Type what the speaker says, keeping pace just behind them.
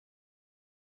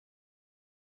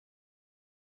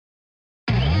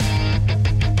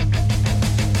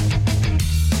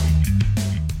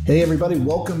Hey, everybody.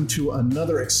 Welcome to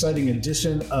another exciting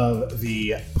edition of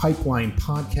the Pipeline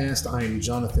Podcast. I am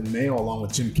Jonathan Mayo along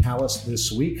with Jim Callis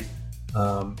this week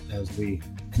as we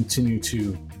continue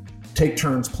to take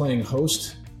turns playing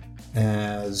host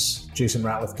as Jason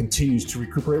Ratliff continues to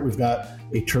recuperate. We've got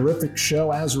a terrific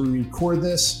show as we record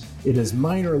this. It is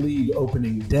minor league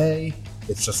opening day.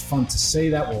 It's just fun to say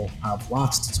that. We'll have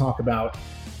lots to talk about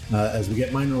as we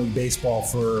get minor league baseball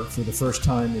for the first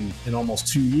time in almost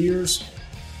 2 years.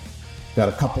 Got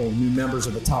a couple new members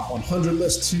of the top 100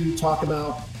 list to talk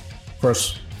about. Of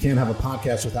course, can't have a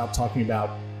podcast without talking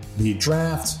about the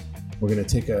draft. We're going to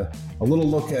take a little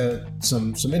look at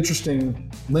some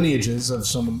interesting lineages of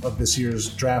some of this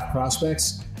year's draft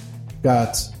prospects.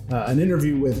 Got an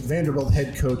interview with Vanderbilt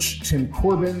head coach Tim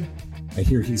Corbin. I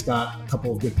hear he's got a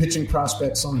couple of good pitching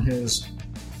prospects on his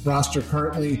roster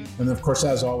currently. And then, of course,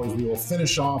 as always, we will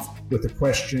finish off with a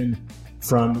question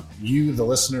from you, the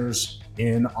listeners,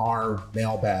 in our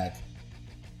mailbag.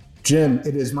 Jim,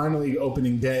 it is minor league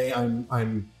opening day.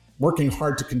 I'm working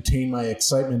hard to contain my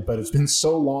excitement, but it's been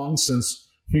so long since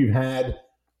we've had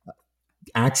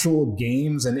actual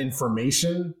games and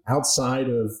information outside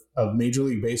of Major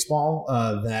League Baseball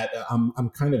that I'm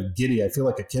kind of giddy. I feel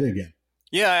like a kid again.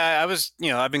 Yeah, I was,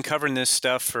 I've been covering this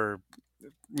stuff for,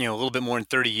 a little bit more than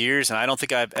 30 years, and I don't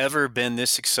think I've ever been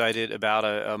this excited about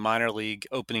a minor league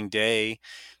opening day,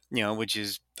 which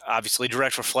is obviously a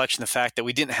direct reflection of the fact that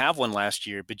we didn't have one last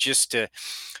year, but just to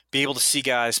be able to see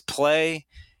guys play,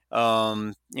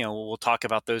 we'll talk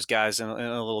about those guys in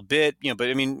a little bit, but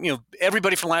I mean,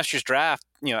 everybody from last year's draft,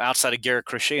 outside of Garrett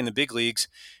Crochet in the big leagues,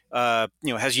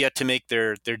 has yet to make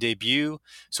their debut.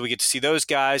 So we get to see those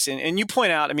guys. And you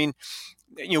point out, I mean,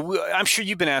 I'm sure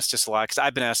you've been asked this a lot because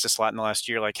I've been asked this a lot in the last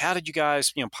year, like, how did you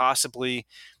guys, possibly,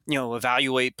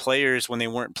 evaluate players when they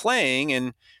weren't playing?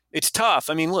 And it's tough.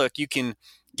 I mean, look, you can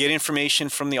get information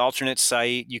from the alternate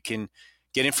site. You can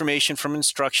get information from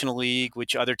Instructional League,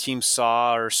 which other teams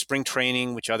saw, or spring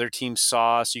training, which other teams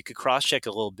saw. So you could cross-check a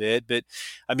little bit. But,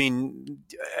 I mean,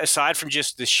 aside from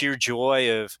just the sheer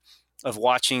joy of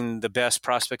watching the best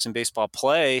prospects in baseball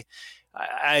play,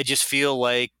 I just feel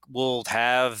like we'll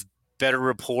have better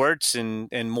reports and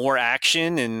more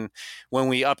action. And when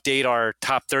we update our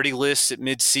top 30 lists at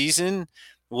mid-season,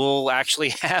 we'll actually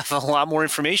have a lot more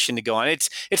information to go on. It's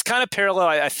kind of parallel,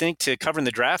 I think, to covering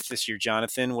the draft this year,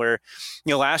 Jonathan, where,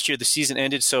 last year the season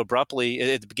ended so abruptly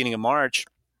at the beginning of March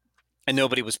and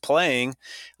nobody was playing.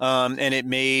 And it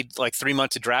made like 3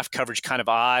 months of draft coverage kind of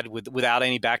odd without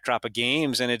any backdrop of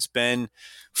games. And it's been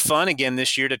fun again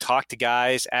this year to talk to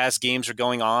guys as games are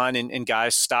going on and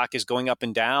guys' stock is going up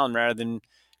and down rather than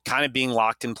kind of being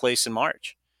locked in place in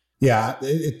March. Yeah,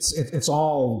 it's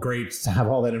all great to have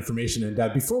all that information in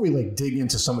depth. Before we dig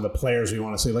into some of the players we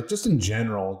want to say, just in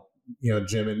general,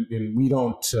 Jim, and we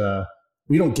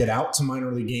don't get out to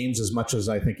minor league games as much as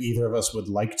I think either of us would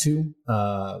like to,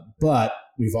 but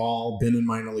we've all been in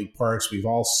minor league parks. We've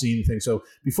all seen things. So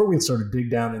before we sort of dig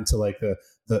down into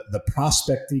the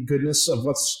prospecty goodness of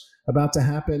what's about to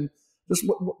happen, just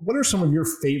what are some of your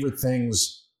favorite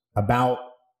things about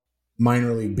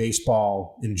minor league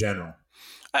baseball in general?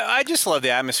 I just love the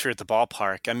atmosphere at the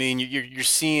ballpark. I mean, you're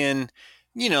seeing,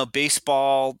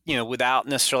 baseball, without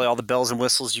necessarily all the bells and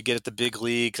whistles you get at the big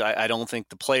leagues. I don't think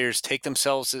the players take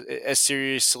themselves as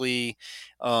seriously.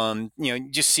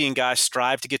 Just seeing guys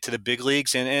strive to get to the big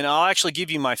leagues. And I'll actually give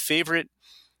you my favorite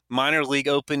minor league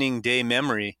opening day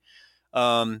memory,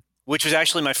 which was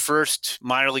actually my first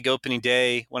minor league opening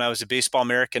day when I was at Baseball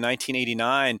America in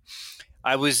 1989.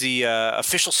 I was the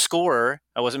official scorer.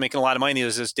 I wasn't making a lot of money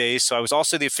those days, so I was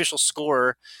also the official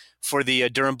scorer for the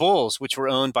Durham Bulls, which were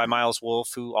owned by Miles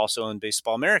Wolff, who also owned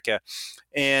Baseball America.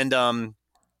 And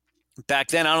back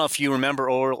then, I don't know if you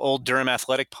remember old Durham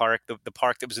Athletic Park, the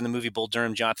park that was in the movie Bull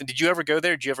Durham, Jonathan. Did you ever go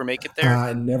there? Did you ever make it there?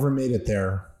 I never made it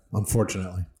there,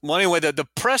 unfortunately. Well, anyway, the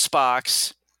press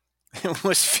box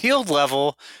was field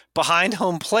level behind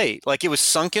home plate. Like, it was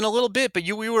sunken a little bit, but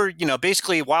we were,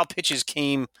 basically wild pitches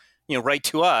came right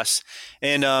to us.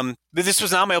 And but this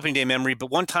was not my opening day memory, but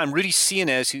one time Rudy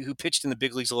Cianez, who pitched in the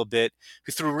big leagues a little bit,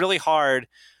 who threw really hard,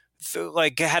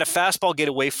 had a fastball get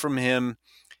away from him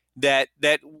that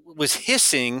was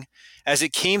hissing as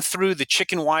it came through the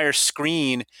chicken wire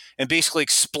screen and basically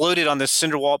exploded on the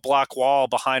cinder block wall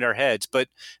behind our heads. But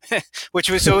which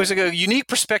was always a unique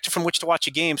perspective from which to watch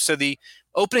a game. So the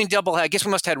opening double, I guess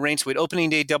we must have had rain, so we had opening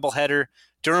day doubleheader,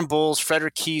 Durham Bulls,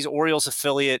 Frederick Keys, Orioles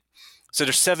affiliate. So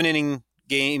there's 7-inning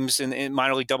games in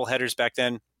minor league doubleheaders back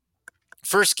then.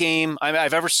 First game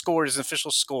I've ever scored as an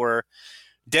official scorer,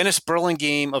 Dennis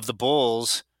Burlingame of the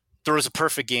Bulls throws a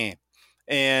perfect game.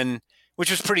 And which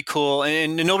was pretty cool.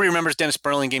 And nobody remembers Dennis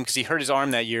Burlingame because he hurt his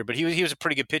arm that year, but he was a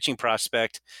pretty good pitching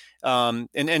prospect, and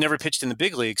never pitched in the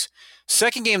big leagues.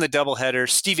 Second game, the doubleheader,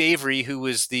 Steve Avery, who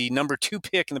was the number 2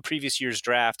 pick in the previous year's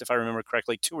draft, if I remember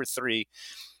correctly, 2 or 3,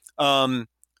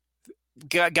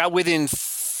 got within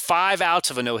 5 outs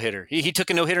of a no-hitter. He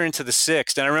took a no-hitter into the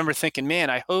 6th, and I remember thinking,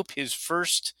 man, I hope his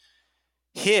first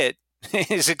hit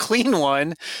is a clean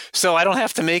one, so I don't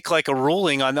have to make like a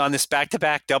ruling on this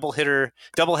back-to-back doubleheader,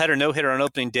 no-hitter on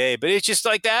opening day. But it's just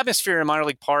like the atmosphere in minor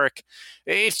league park.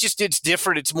 It's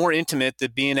different. It's more intimate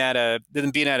than being at a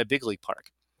big league park.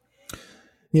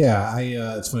 Yeah,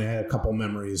 it's funny. I had a couple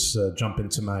memories jump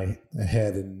into my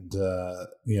head, and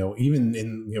even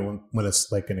in when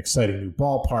it's like an exciting new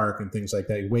ballpark and things like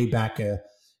that. Way back in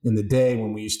the day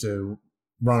when we used to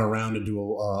run around and do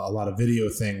a lot of video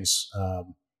things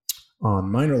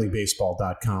on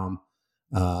minorleaguebaseball.com.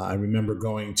 I remember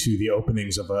going to the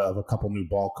openings of a couple new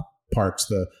ballparks.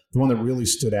 The one that really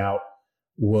stood out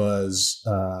was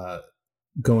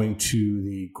going to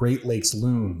the Great Lakes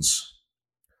Loons,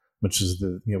 which is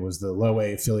was the low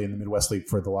A affiliate in the Midwest League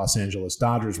for the Los Angeles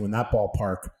Dodgers when that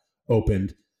ballpark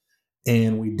opened.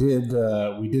 And we did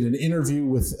an interview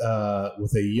with a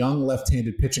young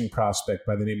left-handed pitching prospect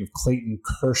by the name of Clayton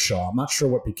Kershaw. I'm not sure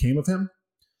what became of him.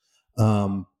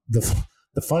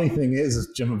 The funny thing is,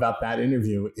 Jim, about that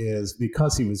interview is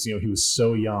because he was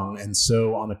so young and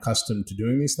so unaccustomed to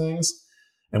doing these things,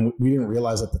 and we didn't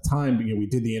realize at the time. We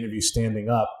did the interview standing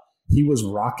up. He was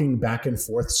rocking back and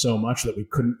forth so much that we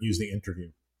couldn't use the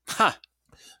interview. Huh.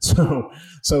 So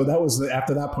that was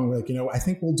after that point. We're like, I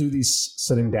think we'll do these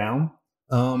sitting down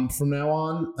from now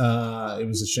on. It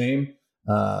was a shame.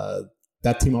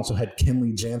 That team also had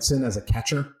Kenley Jansen as a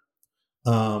catcher.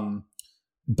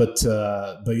 But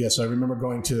yeah, so I remember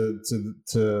going to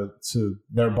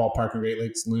their ballpark in Great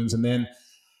Lakes Loons, and then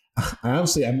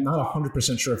I'm not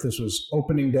 100% sure if this was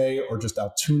opening day or just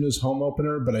Altoona's home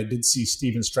opener, but I did see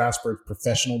Steven Strasburg's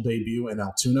professional debut in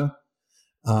Altoona.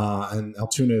 And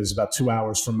Altoona is about 2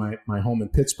 hours from my home in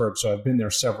Pittsburgh, so I've been there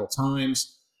several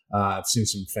times. I've seen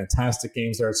some fantastic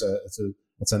games there.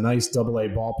 It's a nice Double-A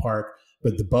ballpark,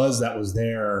 but the buzz that was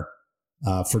there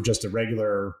for just a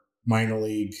regular minor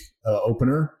league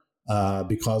opener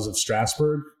because of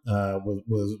Strasburg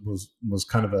was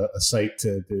kind of a sight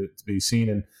to be seen.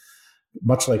 And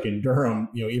much like in Durham,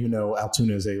 even though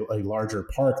Altoona is a larger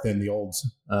park than the old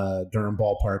Durham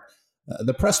ballpark,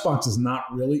 the press box is not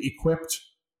really equipped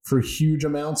for huge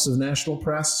amounts of national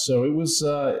press. So it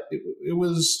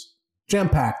was jam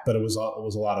packed, but it was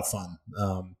a lot of fun.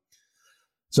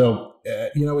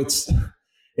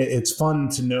 It's fun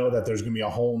to know that there's going to be a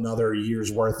whole nother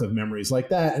year's worth of memories like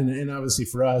that. And obviously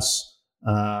for us,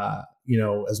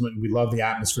 as much, we love the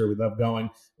atmosphere, we love going,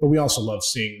 but we also love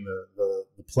seeing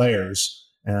the players.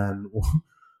 And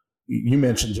you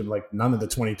mentioned, Jim, like none of the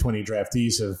 2020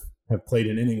 draftees have played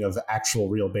an inning of actual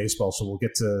real baseball. So we'll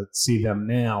get to see them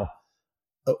now.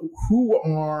 Who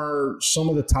are some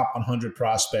of the top 100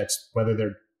 prospects, whether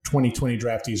they're 2020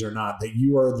 draftees or not, that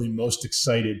you are the most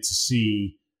excited to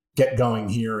see get going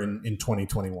here in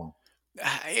 2021?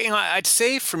 I'd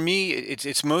say for me,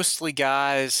 it's mostly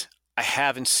guys I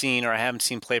haven't seen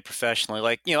play professionally.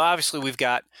 Like, obviously we've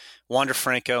got Wander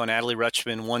Franco and Adley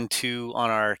Rutschman 1-2 on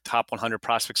our top 100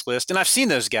 prospects list, and I've seen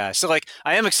those guys. So like,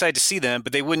 I am excited to see them,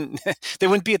 but they wouldn't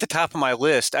be at the top of my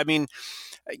list. I mean,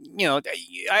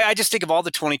 I just think of all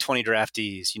the 2020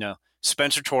 draftees,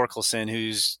 Spencer Torkelson,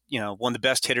 who's, one of the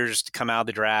best hitters to come out of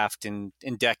the draft in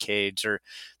decades, or,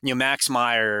 Max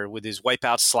Meyer with his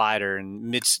wipeout slider and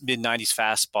mid 90s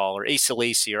fastball, or Asa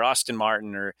Lacy or Austin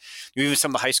Martin, or even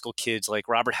some of the high school kids like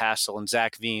Robert Hassel and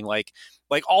Zach Veen, like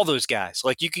all those guys.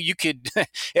 Like you could,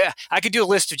 yeah, I could do a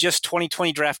list of just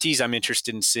 2020 draftees I'm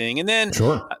interested in seeing. And then,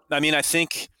 sure. I mean, I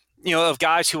think, of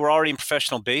guys who are already in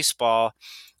professional baseball,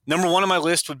 number one on my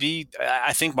list would be,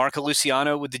 I think, Marco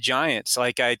Luciano with the Giants.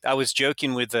 Like I was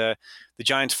joking with the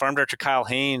Giants farm director, Kyle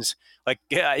Haynes. Like,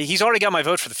 yeah, he's already got my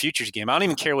vote for the Futures game. I don't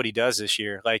even care what he does this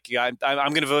year. Like I'm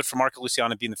going to vote for Marco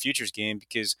Luciano to be in the Futures game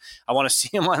because I want to see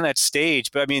him on that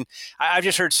stage. But I mean, I've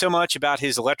just heard so much about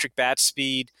his electric bat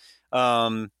speed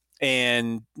and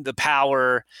the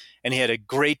power. And he had a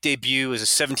great debut as a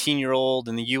 17-year-old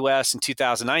in the U.S. in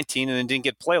 2019 and then didn't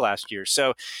get to play last year.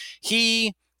 So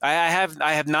I've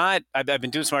been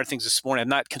doing some other things this morning. I've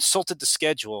not consulted the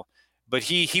schedule, but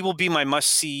he will be my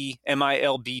must-see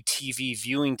MILB TV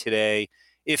viewing today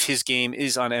if his game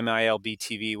is on MILB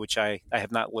TV, which I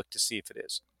have not looked to see if it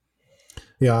is.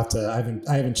 Yeah, I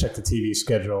haven't checked the TV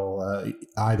schedule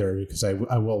either because I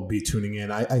will be tuning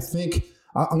in. I think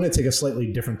I'm going to take a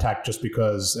slightly different tack just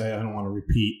because I don't want to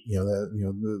repeat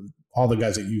all the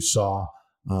guys that you saw,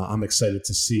 I'm excited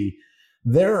to see.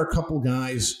 There are a couple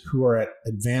guys who are at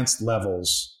advanced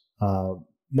levels,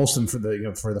 most of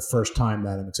them for the first time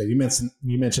that I'm excited. You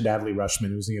mentioned Adley Rushman,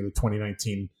 who's the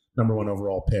 2019 number 1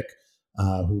 overall pick,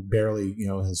 who barely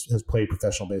has played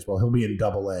professional baseball. He'll be in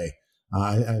Double-A.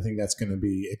 I think that's going to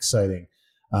be exciting.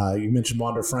 You mentioned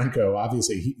Wander Franco.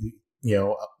 Obviously, I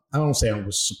don't want to say I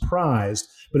was surprised,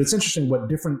 but it's interesting what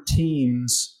different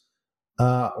teams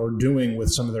are doing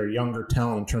with some of their younger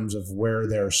talent in terms of where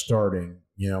they're starting.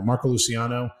 Marco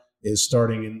Luciano is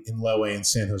starting in Low A in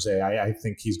San Jose. I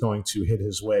think he's going to hit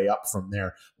his way up from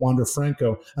there. Wander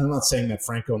Franco, I'm not saying that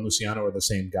Franco and Luciano are the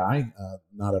same guy,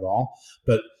 not at all,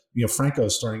 but Franco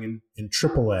is starting in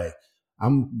Triple-A.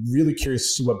 I'm really curious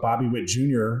to see what Bobby Witt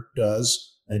Jr.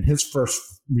 does in his first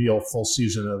real full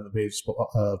season of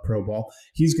baseball, pro ball.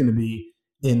 He's going to be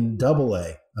in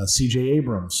Double-A. CJ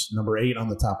Abrams, number 8 on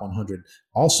the top 100,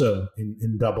 also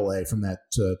in Double-A from that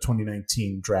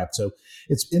 2019 draft. So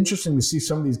it's interesting to see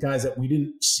some of these guys that we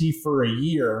didn't see for a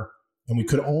year, and we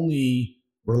could only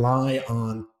rely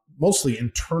on mostly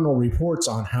internal reports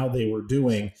on how they were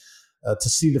doing, to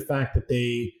see the fact that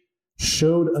they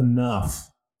showed enough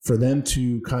for them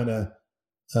to kind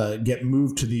of get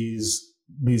moved to these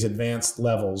advanced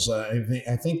levels.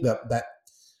 I think that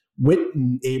Witt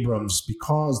and Abrams,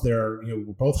 because they're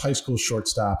both high school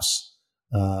shortstops,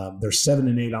 they're 7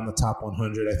 and 8 on the top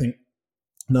 100. I think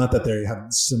not that they have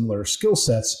similar skill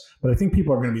sets, but I think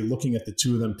people are going to be looking at the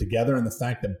two of them together, and the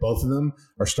fact that both of them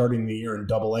are starting the year in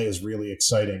Double-A is really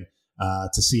exciting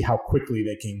to see how quickly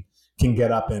they can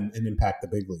get up and impact the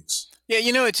big leagues. Yeah,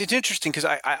 it's interesting because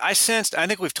I sensed, I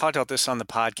think we've talked about this on the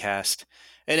podcast,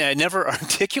 and I never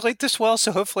articulate this well,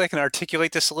 so hopefully I can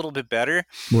articulate this a little bit better.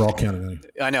 We're all counting on you.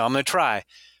 I know, I'm going to try.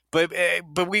 But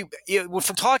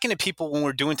from talking to people when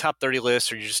we're doing top 30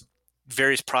 lists or just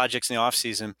various projects in the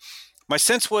offseason, my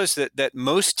sense was that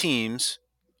most teams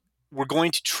were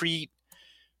going to treat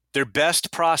their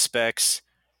best prospects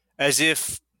as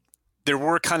if there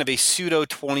were kind of a pseudo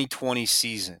 2020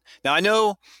 season. Now, I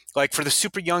know, like for the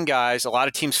super young guys, a lot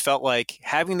of teams felt like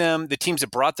having the teams that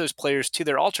brought those players to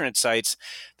their alternate sites,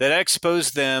 that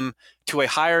exposed them to a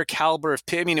higher caliber of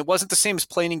pitching. I mean, it wasn't the same as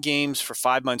playing in games for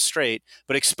 5 months straight,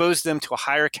 but exposed them to a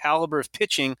higher caliber of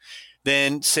pitching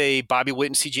than, say, Bobby Witt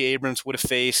and CJ Abrams would have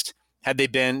faced had they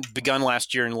begun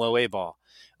last year in Low A ball.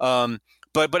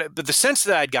 But the sense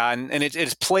that I'd gotten, and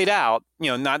it's played out,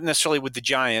 not necessarily with the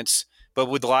Giants, but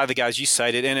with a lot of the guys you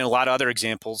cited and in a lot of other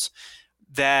examples,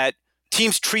 that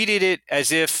teams treated it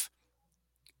as if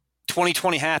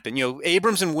 2020 happened.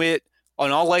 Abrams and Witt,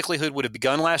 in all likelihood, would have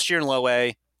begun last year in Low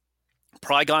A,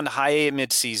 probably gone to High A at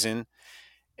midseason,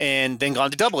 and then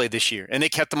gone to Double-A this year. And they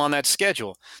kept them on that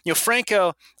schedule.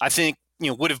 Franco, I think,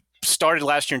 would have started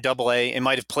last year in Double-A and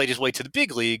might have played his way to the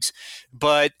big leagues,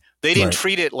 but they didn't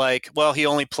treat it like, well, he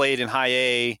only played in High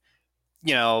A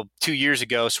 2 years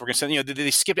ago, so we're going to say,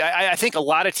 they skipped. I think a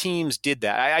lot of teams did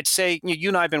that. I'd say, you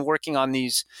and I have been working on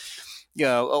these,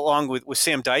 along with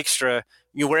Sam Dykstra,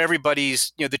 where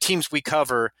everybody's, the teams we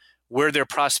cover, where their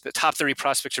top 30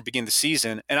 prospects are beginning the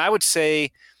season. And I would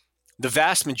say the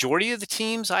vast majority of the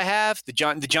teams I have, the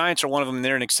Giants are one of them, and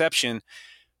they're an exception,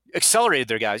 accelerated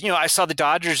their guys. I saw the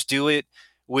Dodgers do it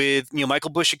with,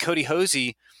 Michael Busch and Cody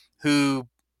Hosey, who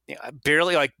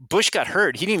barely, like, Busch got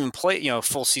hurt. He didn't even play,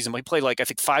 full season. He played, I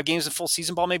think 5 games of full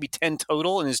season ball, maybe 10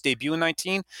 total in his debut in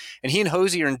 19. And he and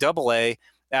Hosey are in Double-A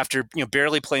after,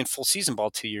 barely playing full season ball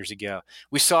 2 years ago.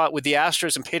 We saw it with the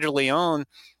Astros and Pedro Leon,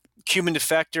 Cuban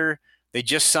defector. They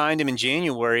just signed him in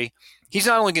January. He's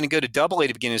not only going to go to Double-A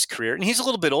to begin his career, and he's a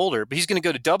little bit older, but he's going to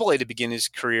go to Double-A to begin his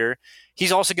career.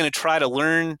 He's also going to try to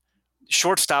learn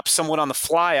shortstop somewhat on the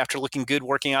fly after looking good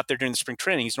working out there during the spring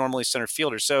training. He's normally a center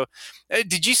fielder. So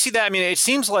did you see that? I mean, it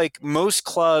seems like most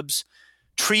clubs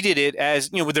treated it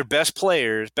as, with their best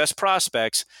players, best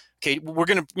prospects. Okay, we're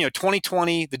going to,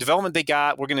 2020, the development they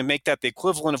got, we're going to make that the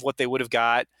equivalent of what they would have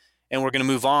got, and we're going to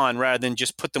move on rather than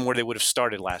just put them where they would have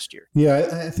started last year. Yeah,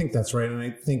 I think that's right. And I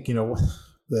think,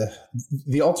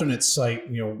 the alternate site,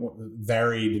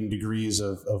 varied in degrees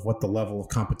of what the level of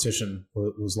competition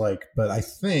was like. But I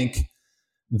think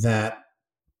that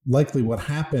likely what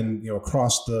happened,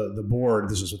 across the board,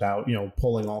 this is without,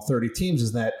 pulling all 30 teams,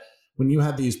 is that when you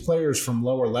had these players from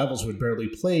lower levels who had barely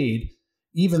played,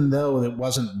 even though it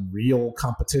wasn't real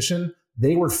competition,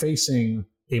 they were facing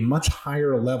a much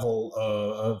higher level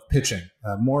of pitching,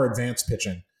 more advanced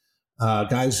pitching,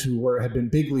 guys who had been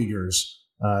big leaguers,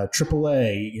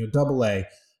 Triple-A, Double-A.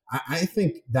 I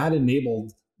think that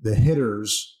enabled the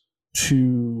hitters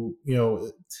to,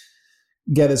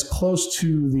 get as close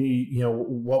to the,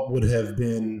 what would have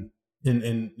been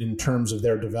in terms of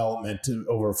their development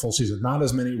over a full season. Not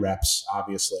as many reps,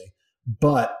 obviously,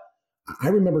 but I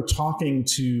remember talking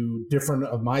to different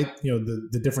of my,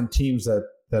 the different teams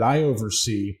that I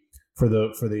oversee for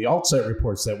the alt site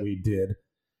reports that we did.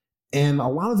 And a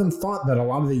lot of them thought that a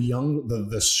lot of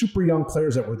the super young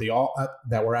players that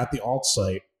were at the alt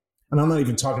site, and I'm not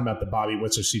even talking about the Bobby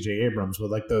Witts or CJ Abrams, but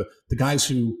like the guys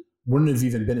who wouldn't have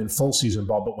even been in full season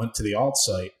ball but went to the alt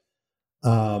site,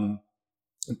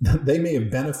 they may have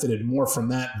benefited more from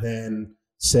that than,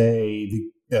 say,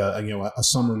 a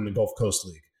summer in the Gulf Coast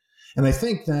League. And I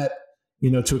think that,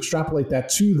 to extrapolate that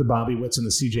to the Bobby Witts and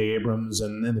the CJ Abrams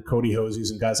and the Cody Hosies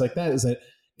and guys like that, is that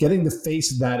getting to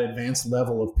face that advanced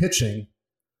level of pitching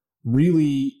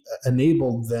really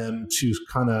enabled them to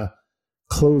kind of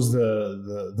close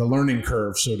the learning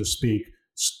curve, so to speak,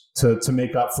 to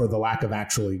make up for the lack of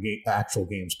actual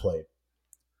games played.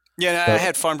 Yeah, I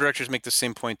had farm directors make the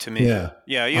same point to me. Yeah.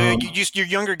 Your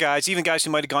younger guys, even guys who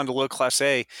might have gone to low class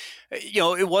A,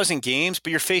 it wasn't games,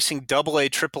 but you're facing AA,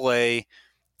 AAA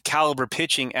caliber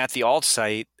pitching at the alt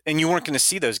site, and you weren't going to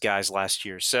see those guys last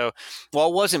year. So while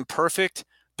it wasn't perfect,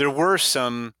 there were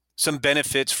some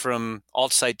benefits from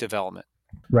alt site development.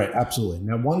 Right, absolutely.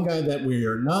 Now, one guy that we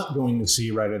are not going to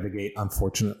see right out of the gate,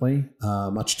 unfortunately,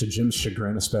 much to Jim's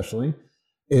chagrin especially,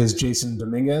 is Jason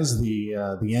Dominguez,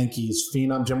 the Yankees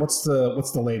phenom. Jim, what's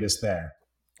the latest there?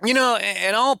 And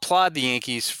I'll applaud the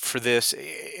Yankees for this,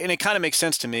 and it kind of makes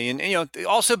sense to me. And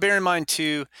also bear in mind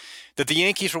too that the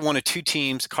Yankees were one of two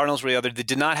teams, the Cardinals were the other, that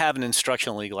did not have an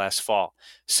instructional league last fall.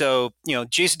 So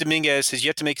Jason Dominguez has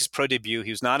yet to make his pro debut.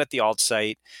 He was not at the alt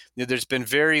site. There's been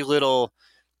very little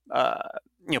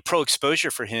pro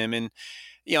exposure for him, and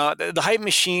the hype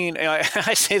machine,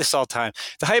 I say this all the time,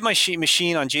 the hype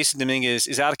machine on Jason Dominguez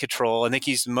is out of control. I think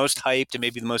he's the most hyped and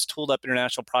maybe the most tooled up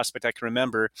international prospect I can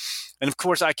remember. And of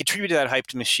course, I contribute to that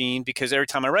hyped machine because every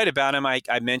time I write about him, I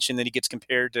mention that he gets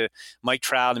compared to Mike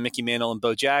Trout and Mickey Mantle and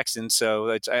Bo Jackson.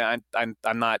 So I'm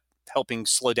not helping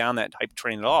slow down that hype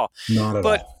train at all. Not at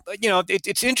all. But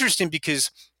it's interesting because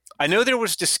I know there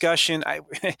was discussion.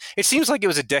 It seems like it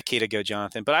was a decade ago,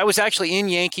 Jonathan, but I was actually in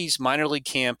Yankees minor league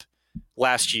camp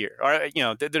last year.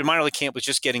 The minor league camp was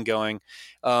just getting going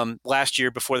last year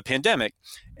before the pandemic,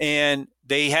 and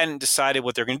they hadn't decided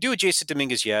what they're going to do with Jason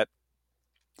Dominguez yet.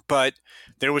 But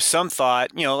there was some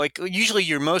thought, like usually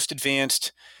your most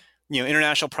advanced,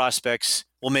 international prospects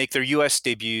will make their U.S.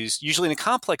 debuts usually in a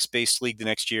complex-based league the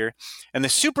next year, and the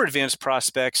super advanced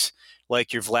prospects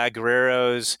like your Vlad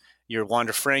Guerreros, your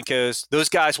Wander Francos, those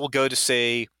guys will go to,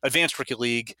 say, Advanced Rookie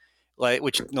League,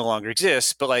 which no longer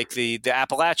exists, but like the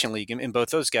Appalachian League in both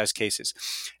those guys' cases.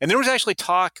 And there was actually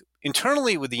talk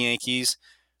internally with the Yankees,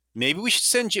 maybe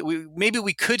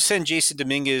we could send Jason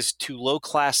Dominguez to low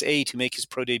class A to make his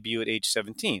pro debut at age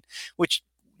 17, which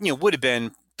would have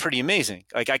been pretty amazing.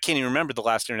 Like I can't even remember the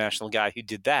last international guy who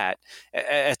did that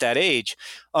at that age.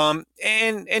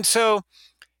 And so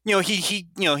he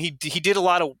did a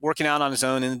lot of working out on his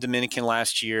own in the Dominican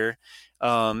last year.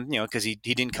 Because he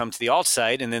didn't come to the alt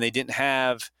site, and then they didn't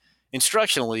have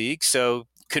instructional league, so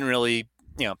couldn't really,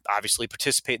 obviously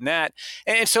participate in that.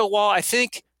 And so while I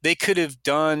think they could have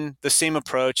done the same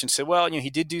approach and said, well, he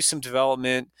did do some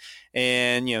development,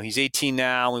 and he's 18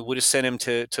 now, we would have sent him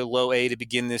to low A to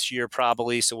begin this year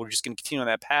probably, so we're just going to continue on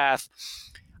that path.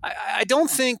 I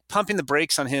don't think pumping the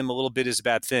brakes on him a little bit is a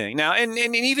bad thing. Now, and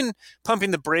even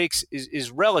pumping the brakes is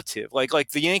relative.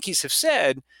 Like the Yankees have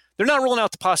said, they're not ruling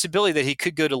out the possibility that he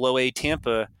could go to low A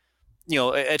Tampa,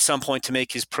 at some point to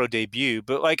make his pro debut.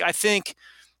 But I think,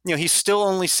 he's still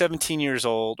only 17 years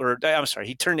old, or I'm sorry,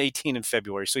 he turned 18 in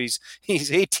February. So he's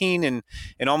 18 in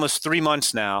almost 3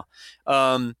 months now.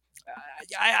 As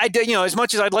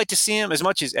much as I'd like to see him, as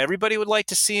much as everybody would like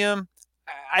to see him,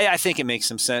 I think it makes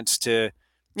some sense to,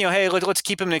 hey, let's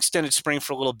keep him in extended spring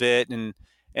for a little bit, and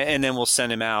then we'll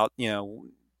send him out, a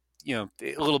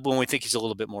little when we think he's a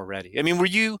little bit more ready. I mean, were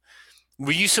you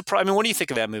surprised? I mean, what do you think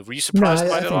of that move? Were you surprised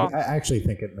by it at all? I actually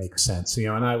think it makes sense.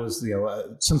 And I was,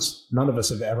 since none of us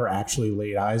have ever actually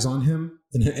laid eyes on him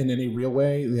in any real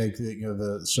way,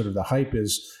 the sort of the hype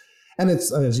is, and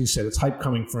it's, as you said, it's hype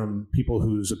coming from people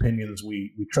whose opinions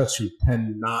we trust, who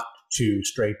tend not to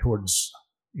stray towards,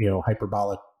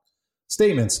 hyperbolic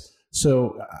statements.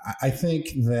 So I think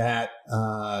that,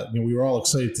 we were all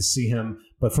excited to see him.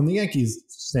 But from the Yankees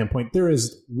standpoint, there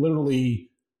is literally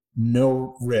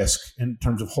no risk in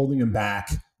terms of holding him back,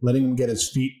 letting him get his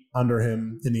feet under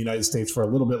him in the United States for a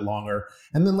little bit longer,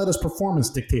 and then let his performance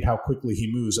dictate how quickly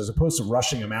he moves, as opposed to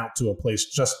rushing him out to a place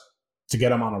just to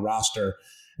get him on a roster.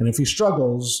 And if he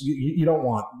struggles, you don't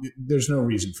want – there's no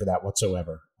reason for that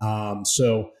whatsoever.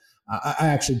 So I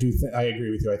actually do. I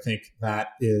agree with you. I think that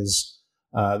is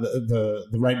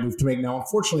the right move to make. Now,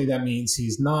 unfortunately, that means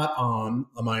he's not on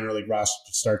a minor league roster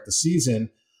to start the season.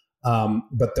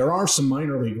 But there are some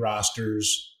minor league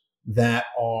rosters that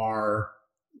are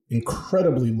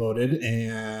incredibly loaded,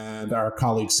 and our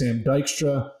colleague Sam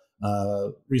Dykstra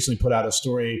recently put out a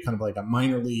story, kind of like a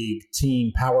minor league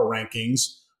team power rankings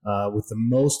with the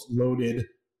most loaded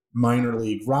minor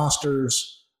league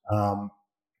rosters.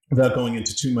 Without going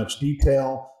into too much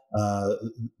detail,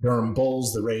 Durham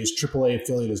Bulls, the Rays AAA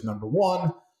affiliate, is number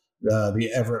one. The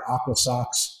Everett Aqua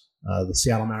Sox, the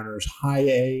Seattle Mariners High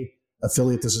A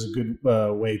affiliate. This is a good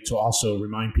way to also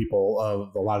remind people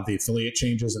of a lot of the affiliate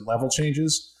changes and level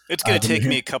changes. It's going to take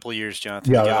me a couple of years,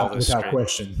 Jonathan. Yeah, without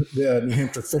question. The New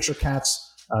Hampshire Fisher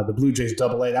Cats, the Blue Jays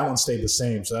AA, that one stayed the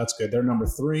same, so that's good. They're number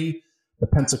 3. The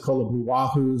Pensacola Blue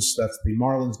Wahoos, that's the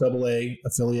Marlins AA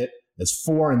affiliate, is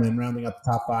 4. And then rounding out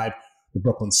the top 5, the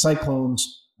Brooklyn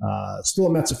Cyclones, still a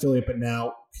Mets affiliate, but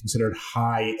now considered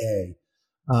High A.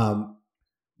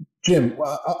 Jim,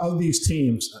 of these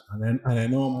teams, and I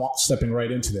know I'm stepping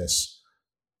right into this,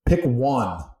 pick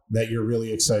one that you're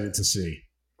really excited to see.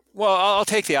 Well, I'll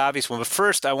take the obvious one, but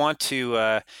first I want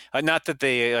to not that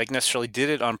they necessarily did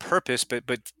it on purpose, but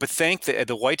thank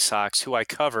the White Sox, who I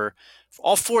cover.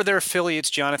 All 4 of their affiliates,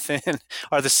 Jonathan,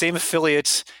 are the same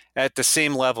affiliates at the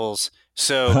same levels.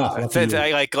 So thank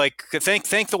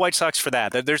the White Sox for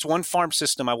that. There's one farm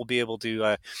system I will be able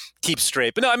to keep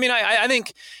straight. But no, I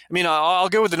think I'll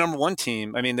go with the number 1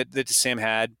 team. That Sam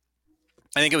had.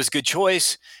 I think it was a good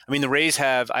choice. The Rays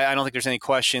have, I don't think there's any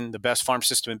question, the best farm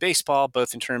system in baseball,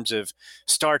 both in terms of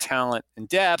star talent and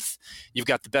depth. You've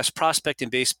got the best prospect in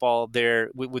baseball there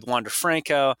with Wander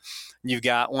Franco. You've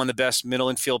got one of the best middle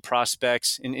infield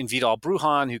prospects in Vidal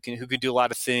Brujan, who can do a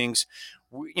lot of things.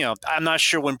 I'm not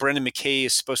sure when Brendan McKay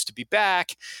is supposed to be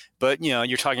back, but,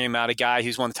 you're talking about a guy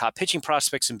who's one of the top pitching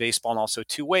prospects in baseball and also a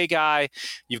two-way guy.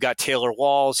 You've got Taylor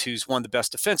Walls, who's one of the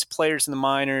best defensive players in the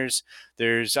minors.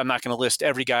 I'm not going to list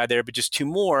every guy there, but just 2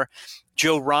 more.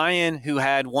 Joe Ryan, who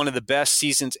had one of the best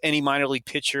seasons any minor league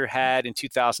pitcher had in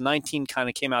 2019, kind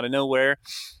of came out of nowhere.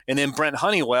 And then Brent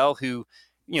Honeywell, who,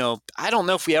 I don't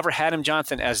know if we ever had him,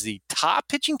 Jonathan, as the top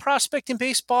pitching prospect in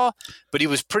baseball, but he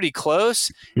was pretty close.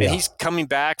 Yeah. And he's coming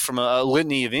back from a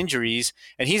litany of injuries,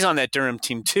 and he's on that Durham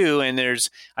team too. And there's,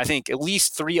 I think, at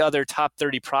least 3 other top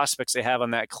 30 prospects they have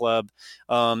on that club.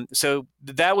 So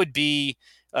that would be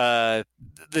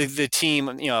the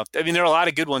team. There are a lot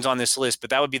of good ones on this list, but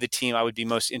that would be the team I would be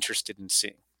most interested in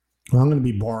seeing. Well, I'm going to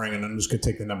be boring, and I'm just going to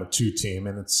take the number 2 team,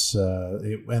 and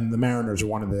and the Mariners are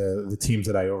one of the teams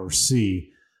that I oversee.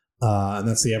 And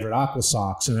that's the Everett Aqua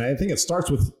Sox. And I think it starts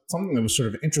with something that was sort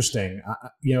of interesting,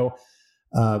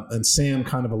 and Sam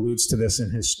kind of alludes to this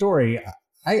in his story.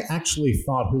 I actually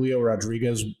thought Julio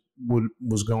Rodriguez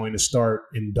was going to start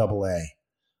in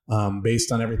AA,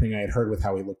 based on everything I had heard with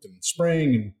how he looked in the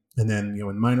spring and then,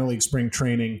 in minor league spring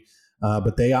training.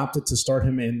 But they opted to start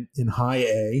him in High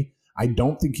A. I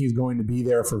don't think he's going to be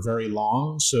there for very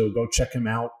long. So go check him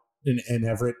out in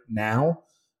Everett now,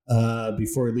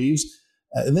 before he leaves.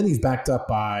 And then he's backed up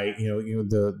by,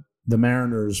 the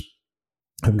Mariners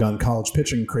have gone college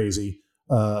pitching crazy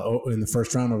in the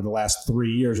first round over the last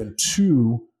 3 years, and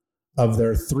 2 of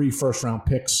their 3 first-round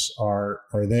picks are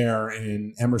there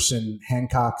in Emerson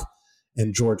Hancock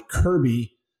and George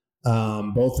Kirby,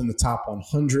 both in the top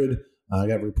 100. I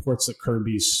got reports that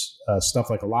Kirby's stuff,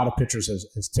 like a lot of pitchers,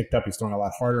 has ticked up. He's throwing a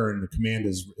lot harder, and the command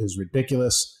is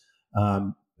ridiculous.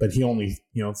 But he only,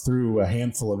 threw a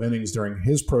handful of innings during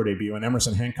his pro debut, and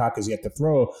Emerson Hancock has yet to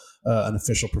throw an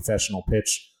official professional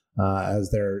pitch as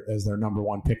their number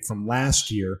 1 pick from last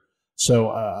year.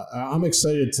 So I'm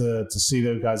excited to see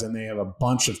those guys, and they have a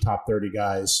bunch of top 30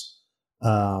 guys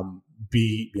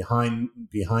be behind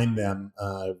them.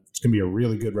 It's going to be a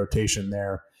really good rotation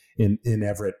there in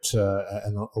Everett,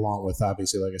 and along with,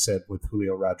 obviously, like I said, with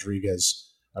Julio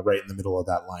Rodriguez right in the middle of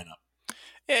that lineup.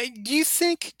 Do you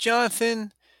think,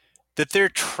 Jonathan, that they're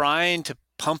trying to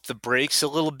pump the brakes a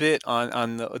little bit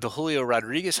on the Julio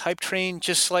Rodriguez hype train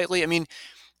just slightly?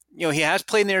 He has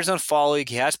played in the Arizona Fall League.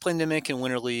 He has played in the Dominican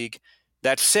Winter League.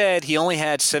 That said, he only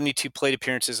had 72 plate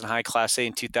appearances in High Class A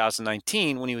in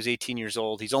 2019 when he was 18 years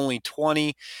old. He's only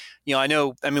 20. We had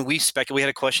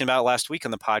a question about it last week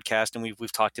on the podcast, and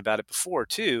we've talked about it before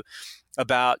too,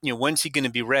 about, when's he going to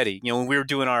be ready? When we were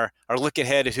doing our look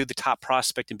ahead at who the top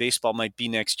prospect in baseball might be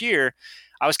next year,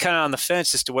 I was kind of on the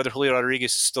fence as to whether Julio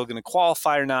Rodriguez is still going to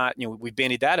qualify or not. We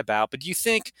bandied that about. But do you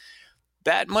think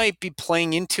that might be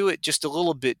playing into it just a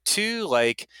little bit too?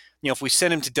 Like, if we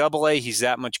send him to AA, he's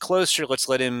that much closer. Let's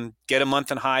let him get a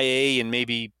month in High A and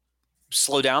maybe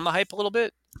slow down the hype a little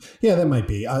bit? Yeah, that might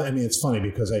be. I mean, it's funny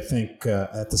because I think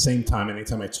at the same time,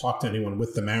 anytime I talk to anyone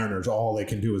with the Mariners, all they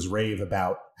can do is rave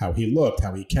about how he looked,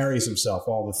 how he carries himself,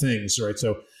 all the things, right?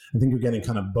 So I think you're getting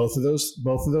kind of both of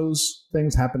those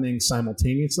things happening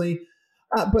simultaneously.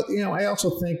 But I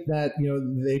also think that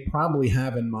they probably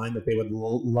have in mind that they would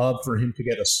love for him to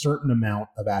get a certain amount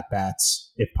of at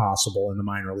bats, if possible, in the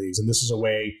minor leagues, and this is a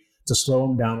way to slow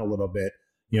him down a little bit.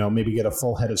 Maybe get a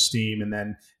full head of steam. And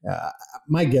then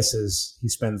my guess is he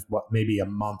spends, maybe a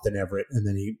month in Everett, and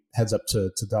then he heads up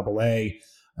to Double-A.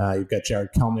 You've got Jared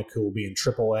Kelenic, who will be in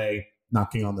Triple-A,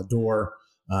 knocking on the door.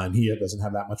 And he doesn't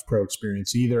have that much pro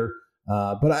experience either.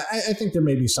 But I think there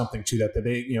may be something to that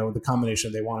they, the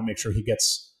combination, they want to make sure he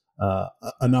gets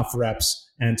enough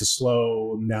reps and to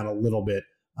slow him down a little bit.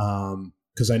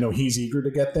 Because I know he's eager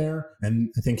to get there. And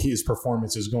I think his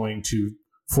performance is going to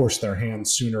force their hand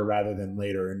sooner rather than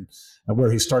later. And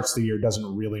where he starts the year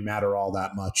doesn't really matter all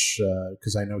that much,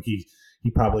 because I know he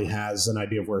probably has an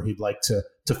idea of where he'd like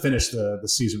to finish the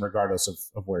season regardless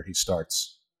of where he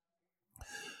starts.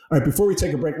 All right, before we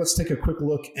take a break, let's take a quick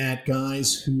look at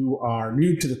guys who are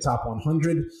new to the top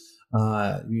 100.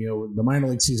 The minor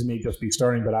league season may just be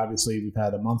starting, but obviously we've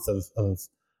had a month of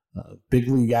big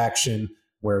league action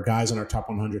where guys on our top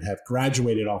 100 have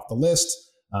graduated off the list.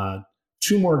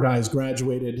 Two more guys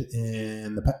graduated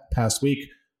in the past week.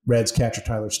 Reds catcher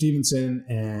Tyler Stevenson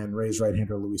and Rays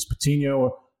right-hander Luis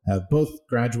Patino have both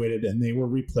graduated, and they were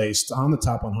replaced on the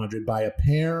top 100 by a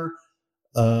pair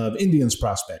of Indians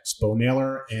prospects, Bo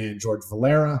Naylor and George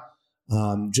Valera.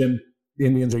 Jim, the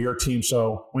Indians are your team,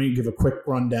 so why don't you give a quick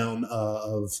rundown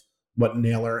of what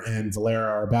Naylor and Valera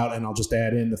are about, and I'll just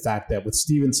add in the fact that with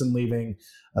Stevenson leaving,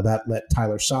 that let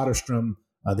Tyler Soderstrom,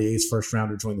 the A's first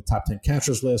rounder, join the top 10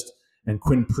 catchers list. And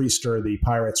Quinn Priester, the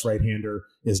Pirates right-hander,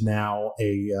 is now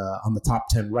on the top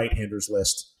 10 right-handers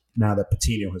list now that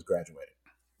Patino has graduated.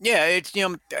 Yeah, it's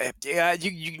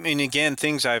and again,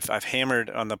 things I've hammered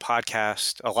on the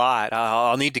podcast a lot.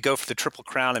 I'll need to go for the Triple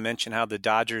Crown and mention how the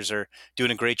Dodgers are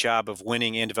doing a great job of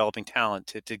winning and developing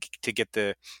talent to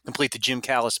complete the Jim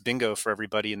Callis bingo for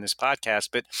everybody in this podcast.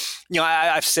 But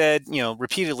I've said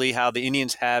repeatedly how the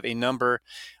Indians have a number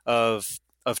of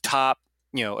top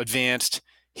advanced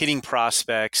hitting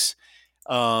prospects.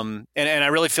 And I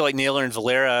really feel like Naylor and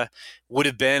Valera would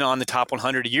have been on the top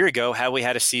 100 a year ago had we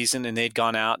had a season and they'd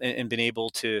gone out and been able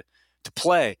to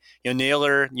play.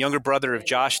 Naylor, younger brother of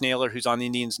Josh Naylor, who's on the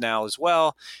Indians now as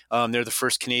well. They're the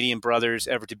first Canadian brothers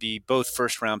ever to be both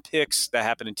first-round picks. That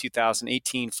happened in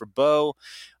 2018 for Bo.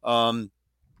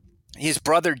 His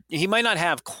brother, he might not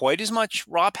have quite as much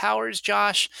raw power as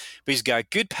Josh, but he's got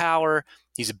good power.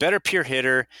 He's a better pure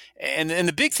hitter. And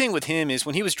the big thing with him is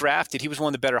when he was drafted, he was one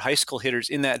of the better high school hitters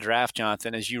in that draft,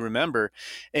 Jonathan, as you remember.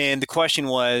 And the question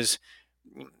was,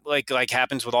 like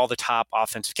happens with all the top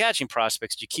offensive catching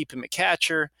prospects, do you keep him at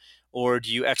catcher or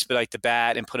do you expedite the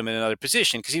bat and put him in another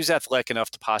position? Because he was athletic enough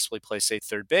to possibly play, say,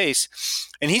 third base.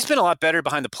 And he's been a lot better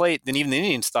behind the plate than even the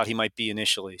Indians thought he might be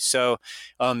initially. So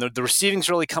the receiving's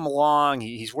really come along.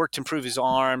 He's worked to improve his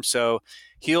arm. So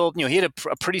he had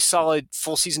a pretty solid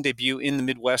full season debut in the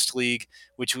Midwest League,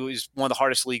 which was one of the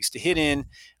hardest leagues to hit in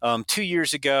 2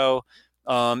 years ago.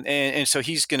 And so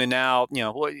he's going to now,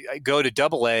 go to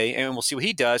Double-A, and we'll see what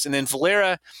he does. And then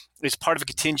Valera is part of a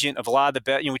contingent of a lot of the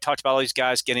best. We talked about all these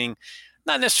guys getting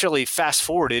not necessarily fast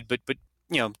forwarded, but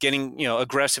getting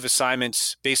aggressive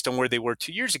assignments based on where they were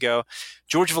 2 years ago.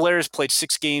 George Valera's played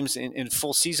 6 games in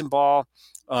full season ball.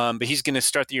 But he's going to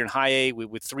start the year in high A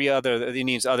with 3 other the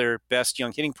Indians' other best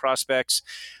young hitting prospects.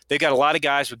 They've got a lot of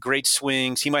guys with great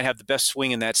swings. He might have the best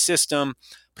swing in that system.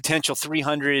 Potential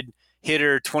 300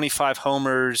 hitter, 25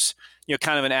 homers.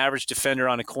 Kind of an average defender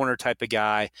on a corner type of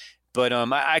guy. But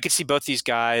I could see both these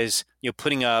guys,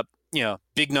 putting up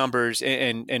big numbers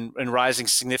and rising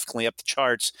significantly up the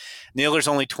charts. Naylor's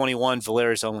only 21.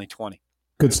 Valera's only 20.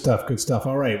 Good stuff. Good stuff.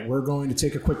 All right, we're going to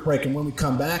take a quick break, and when we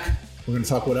come back, we're going to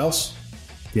talk what else.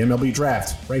 The MLB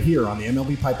Draft, right here on the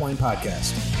MLB Pipeline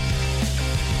Podcast.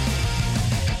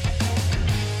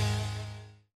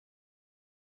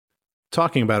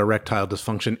 Talking about erectile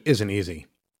dysfunction isn't easy.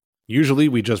 Usually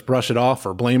we just brush it off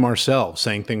or blame ourselves,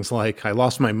 saying things like, I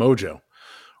lost my mojo.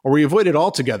 Or we avoid it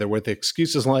altogether with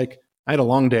excuses like, I had a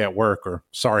long day at work, or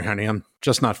sorry, honey, I'm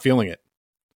just not feeling it.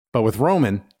 But with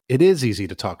Roman, it is easy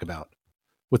to talk about.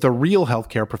 With a real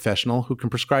healthcare professional who can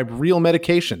prescribe real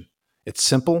medication. It's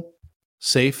simple,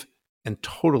 safe, and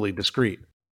totally discreet.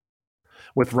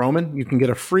 With Roman, you can get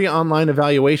a free online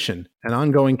evaluation and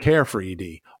ongoing care for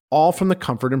ED, all from the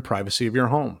comfort and privacy of your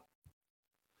home.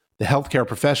 The healthcare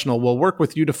professional will work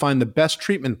with you to find the best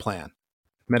treatment plan,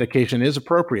 medication is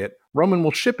appropriate, Roman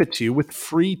will ship it to you with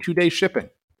free 2-day shipping.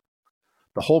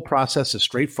 The whole process is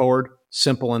straightforward,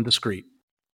 simple, and discreet.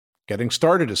 Getting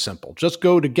started is simple. Just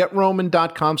go to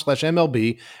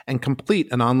GetRoman.com/MLB and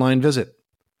complete an online visit.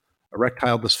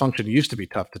 Erectile dysfunction used to be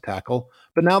tough to tackle,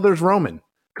 but now there's Roman.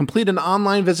 Complete an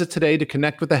online visit today to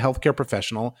connect with a healthcare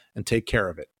professional and take care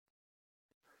of it.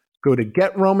 Go to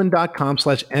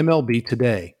GetRoman.com/MLB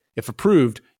today. If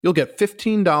approved, you'll get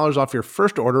 $15 off your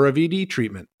first order of ED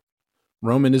treatment.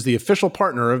 Roman is the official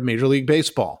partner of Major League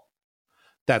Baseball.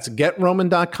 That's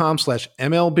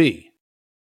GetRoman.com/MLB.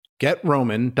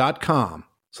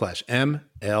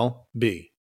 GetRoman.com/MLB.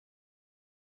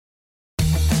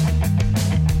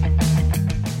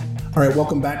 All right,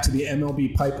 welcome back to the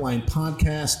MLB Pipeline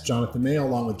Podcast. Jonathan Mayo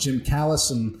along with Jim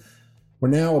Callis, and we're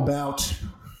now about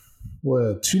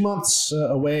 2 months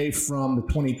away from the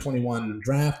 2021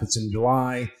 draft. It's in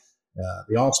July.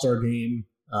 The All-Star game,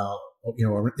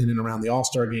 in and around the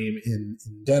All-Star game in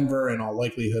Denver. In all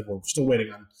likelihood, we're still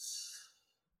waiting on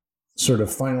sort of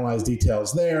finalized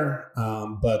details there.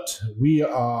 But we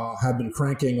have been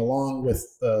cranking along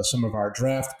with some of our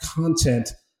draft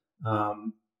content.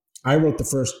 I wrote the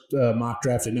first mock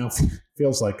draft. It now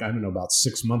feels like, about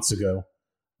 6 months ago.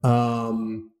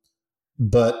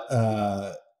 But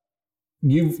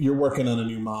you're working on a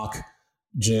new mock,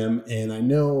 Jim, and I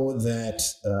know that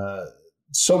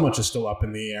so much is still up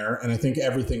in the air, and I think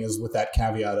everything is with that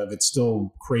caveat of it's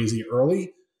still crazy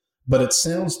early, but it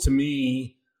sounds to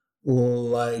me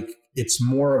like it's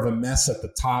more of a mess at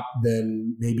the top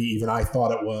than maybe even I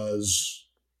thought it was,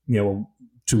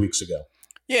 2 weeks ago.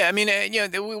 Yeah,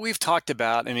 we've talked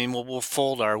about, we'll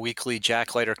fold our weekly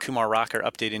Jack Leiter, Kumar Rocker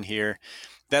update in here,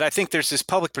 that I think there's this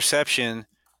public perception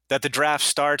that the draft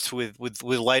starts with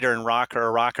Leiter and Rocker,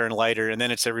 or Rocker and Leiter, and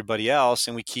then it's everybody else,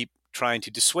 and we keep trying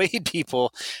to dissuade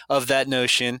people of that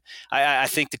notion. I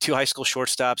think the two high school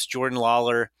shortstops, Jordan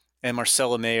Lawler and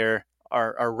Marcelo Mayer,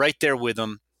 are right there with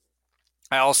them.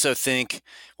 I also think,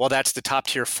 that's the top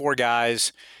tier 4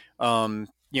 guys.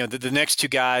 The next 2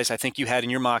 guys I think you had in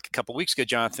your mock a couple of weeks ago,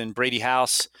 Jonathan, Brady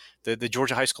House, the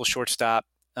Georgia high school shortstop,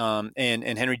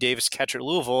 and Henry Davis, catcher at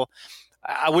Louisville.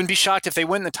 I wouldn't be shocked if they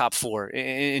win the top 4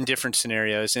 in different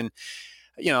scenarios. And,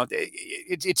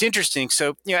 it's interesting.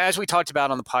 So, as we talked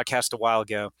about on the podcast a while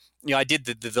ago, I did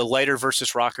the Leiter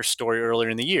versus Rocker story earlier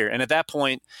in the year. And at that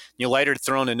point, Leiter had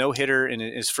thrown a no-hitter in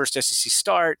his first SEC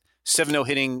start,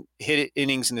 7 hit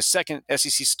innings in the second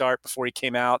SEC start before he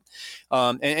came out.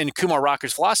 And Kumar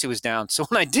Rocker's velocity was down. So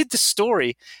when I did the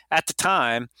story at the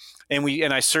time,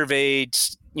 and I surveyed,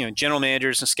 general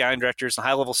managers and scouting directors and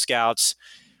high-level scouts,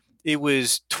 it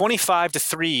was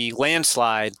 25-3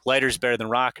 landslide. Leiter's better than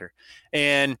Rocker.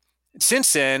 And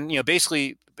since then,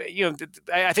 basically,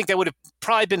 I think that would have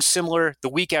probably been similar the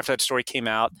week after that story came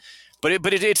out, but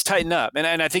it's tightened up. And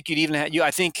I think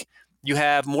you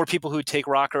have more people who would take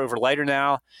Rocker over Leiter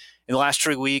now. In the last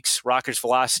 3 weeks, Rocker's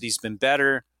velocity has been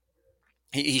better.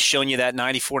 He's shown you that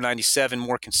 94, 97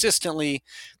 more consistently.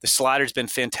 The slider's been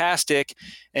fantastic.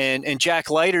 And Jack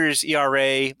Leiter's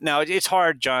ERA, now it's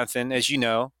hard, Jonathan, as you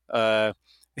know.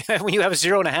 When you have a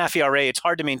 0.5 ERA, it's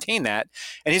hard to maintain that.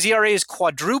 And his ERA is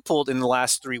quadrupled in the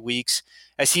last 3 weeks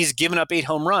as he's given up 8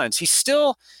 home runs. He's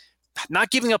still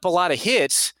not giving up a lot of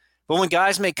hits, but when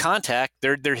guys make contact,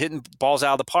 they're hitting balls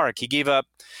out of the park. He gave up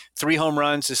 3 home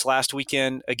runs this last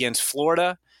weekend against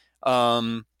Florida,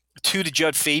 2 to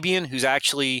Judd Fabian, who's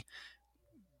actually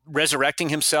resurrecting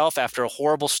himself after a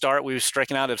horrible start. We were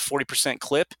striking out at a 40%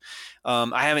 clip.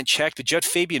 I haven't checked, but Judd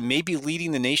Fabian may be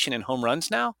leading the nation in home runs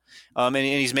now, and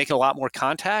he's making a lot more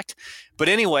contact. But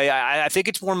anyway, I think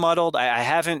it's more muddled. I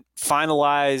haven't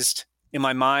finalized in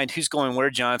my mind who's going where,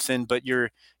 Jonathan, but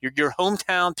your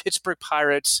hometown Pittsburgh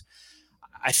Pirates,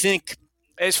 I think,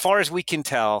 as far as we can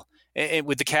tell, and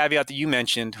with the caveat that you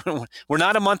mentioned, we're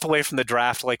not a month away from the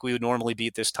draft like we would normally be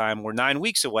at this time. We're 9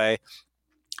 weeks away.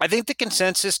 I think the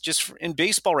consensus just in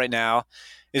baseball right now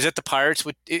is that the Pirates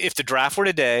would, if the draft were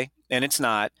today, and it's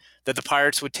not, that the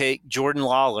Pirates would take Jordan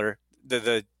Lawler,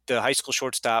 the high school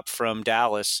shortstop from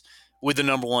Dallas, with the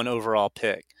number 1 overall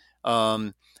pick.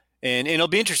 And it'll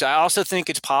be interesting. I also think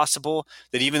it's possible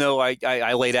that even though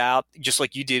I laid out, just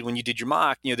like you did when you did your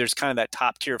mock, there's kind of that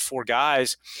top tier 4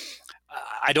 guys.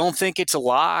 I don't think it's a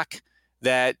lock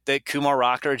that Kumar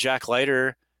Rocker or Jack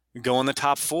Leiter go in the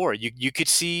top 4. You could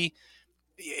see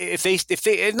if they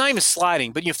it's not even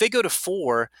sliding, but if they go to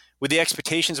 4 with the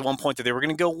expectations at one point that they were going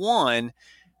to go 1,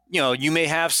 you may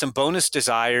have some bonus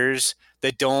desires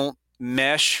that don't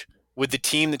mesh with the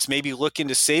team that's maybe looking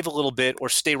to save a little bit or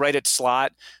stay right at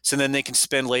slot, so then they can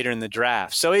spend later in the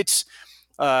draft. So it's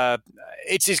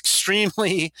it's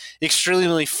extremely,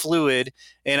 extremely fluid.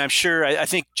 And I'm sure, I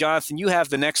think, Jonathan, you have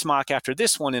the next mock after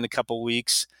this one in a couple of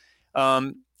weeks.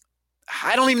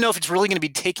 I don't even know if it's really going to be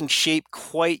taking shape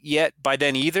quite yet by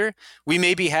then either. We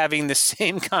may be having the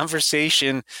same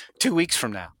conversation 2 weeks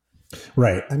from now.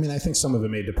 Right. I mean, I think some of it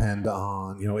may depend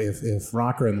on, if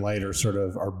Rocker and Leiter sort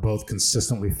of are both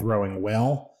consistently throwing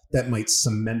well, that might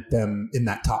cement them in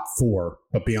that top 4.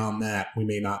 But beyond that, we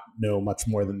may not know much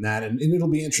more than that. And it'll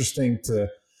be interesting to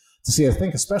see, I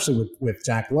think, especially with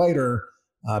Jack Leiter,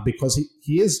 because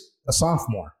he is a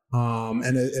sophomore.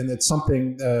 And it's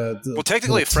something. Well,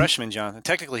 technically a freshman, Jonathan.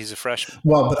 Technically, he's a freshman.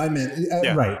 Well, but I meant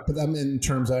right. But I mean, in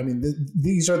terms of,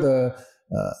 these are the.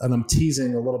 And I'm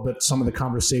teasing a little bit some of the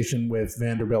conversation with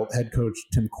Vanderbilt head coach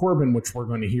Tim Corbin, which we're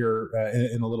going to hear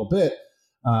in a little bit.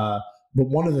 But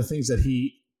one of the things that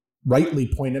he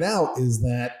rightly pointed out is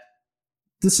that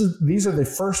these are the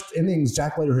first innings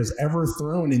Jack Leiter has ever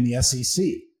thrown in the SEC,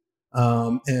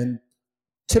 and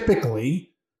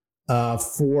typically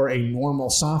for a normal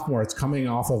sophomore, it's coming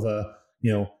off of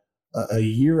a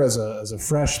year as a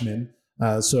freshman.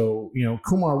 So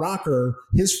Kumar Rocker,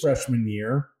 his freshman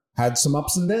year, had some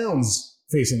ups and downs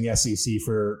facing the SEC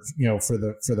for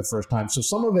the first time. So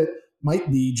some of it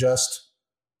might be just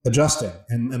adjusting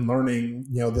and learning,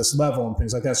 this level and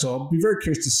things like that. So I'll be very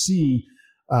curious to see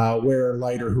where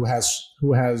Leiter, who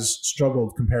has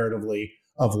struggled comparatively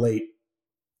of late,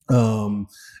 and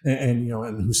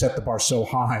who set the bar so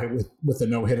high with a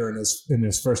no-hitter in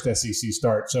his first SEC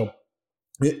start. So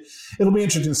it'll be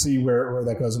interesting to see where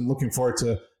that goes. I'm looking forward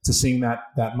to seeing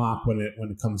that mock when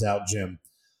it comes out, Jim.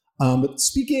 But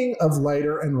speaking of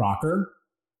Leiter and Rocker,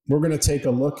 we're going to take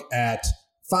a look at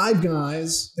 5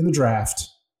 guys in the draft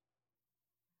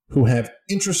who have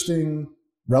interesting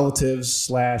relatives /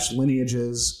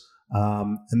 lineages.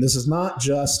 And this is not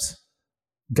just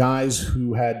guys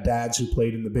who had dads who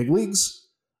played in the big leagues,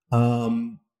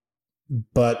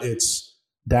 but it's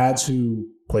dads who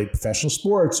played professional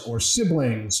sports or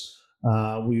siblings.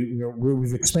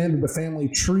 We've expanded the family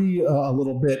tree a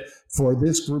little bit for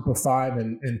this group of 5,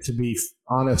 and to be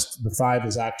honest, the 5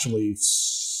 is actually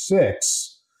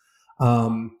 6.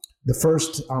 The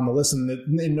first on the list,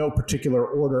 in no particular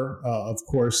order, of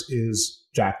course, is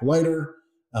Jack Leiter.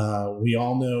 We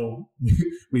all know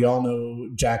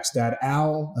Jack's dad,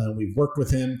 Al. We've worked with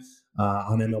him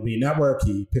on MLB Network.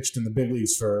 He pitched in the big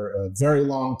leagues for a very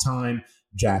long time.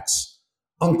 Jack's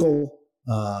uncle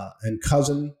and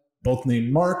cousin, both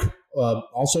named Mark,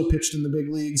 also pitched in the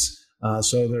big leagues.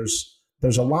 So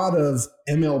there's a lot of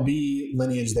MLB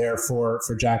lineage there for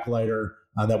Jack Leiter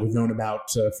that we've known about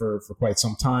for quite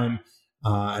some time,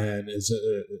 and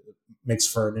makes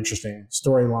for an interesting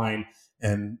storyline.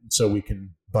 And so we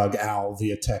can bug Al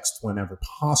via text whenever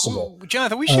possible. Well,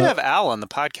 Jonathan, we should have Al on the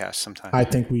podcast sometime. I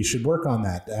think we should work on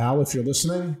that. Al, if you're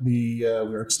listening,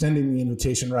 we're extending the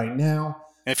invitation right now.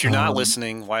 And if you're not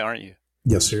listening, why aren't you?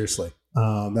 Yeah, seriously.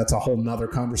 That's a whole nother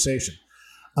conversation.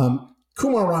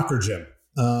 Kumar Rocker, Jim,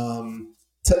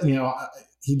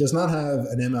 he does not have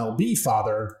an MLB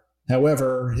father.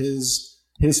 However, his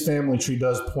family tree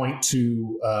does point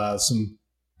to some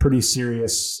pretty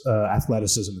serious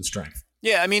athleticism and strength.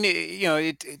 Yeah, I mean,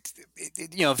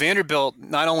 Vanderbilt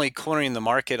not only cornering the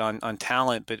market on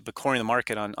talent, but cornering the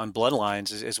market on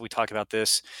bloodlines as we talk about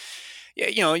this.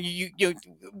 Yeah,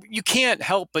 you can't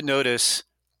help but notice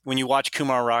when you watch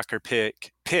Kumar Rocker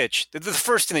pitch, the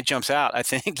first thing that jumps out, I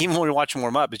think, even when we watch him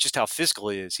warm up, is just how physical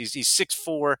he is. He's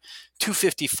 6'4",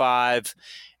 255,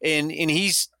 and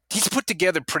he's put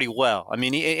together pretty well. I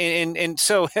mean, and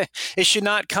so it should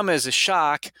not come as a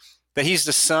shock that he's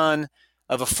the son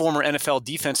of a former NFL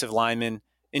defensive lineman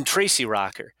in Tracy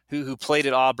Rocker, who played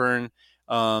at Auburn.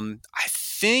 I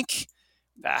think,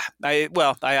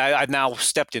 I've now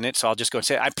stepped in it, so I'll just go and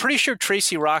say I'm pretty sure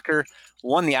Tracy Rocker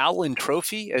won the Outland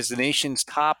Trophy as the nation's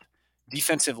top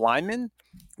defensive lineman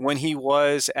when he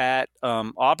was at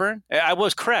Auburn. I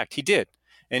was correct. He did.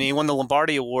 And he won the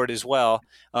Lombardi Award as well.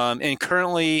 And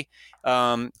currently,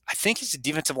 I think he's a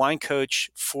defensive line coach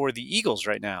for the Eagles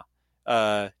right now,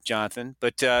 Jonathan.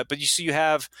 But you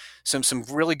have some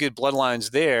really good bloodlines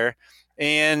there.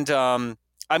 And I'm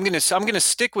gonna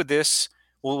stick with this.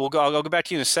 I'll go back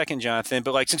to you in a second, Jonathan.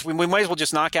 But since we might as well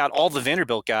just knock out all the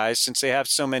Vanderbilt guys since they have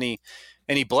so many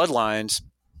bloodlines.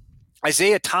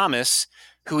 Isaiah Thomas,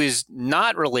 who is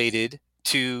not related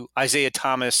to Isaiah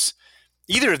Thomas,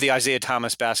 either of the Isaiah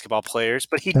Thomas basketball players,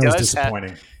 but he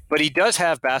does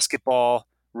have basketball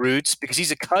roots because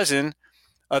he's a cousin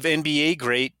of NBA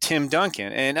great Tim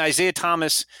Duncan. And Isaiah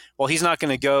Thomas, while he's not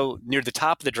going to go near the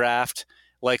top of the draft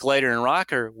like Leiter and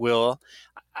Rocker will,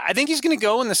 I think he's going to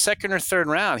go in the second or third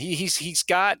round. He's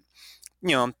got,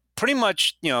 pretty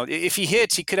much, if he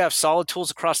hits, he could have solid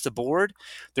tools across the board.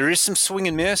 There is some swing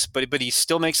and miss, but he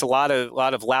still makes a lot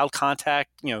of loud contact,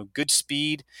 good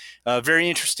speed, very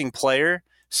interesting player.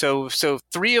 So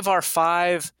 3 of our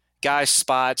 5 guys'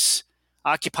 spots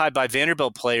occupied by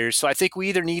Vanderbilt players. So I think we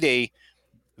either need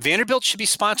Vanderbilt should be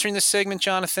sponsoring this segment,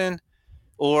 Jonathan,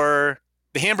 or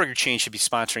the hamburger chain should be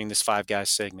sponsoring this 5 guys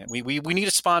segment. We need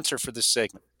a sponsor for this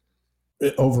segment.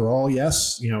 Overall,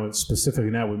 yes. Specifically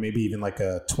now, we maybe even like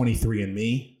a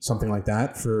 23andMe, something like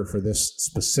that for this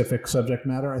specific subject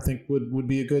matter. I think would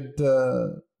be a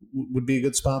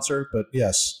good sponsor. But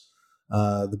yes,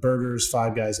 the burgers,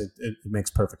 5 guys, it makes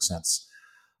perfect sense.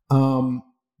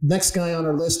 Next guy on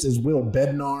our list is Will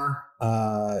Bednar.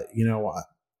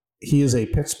 He is a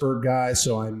Pittsburgh guy,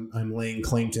 so I'm laying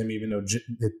claim to him, even though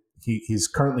he's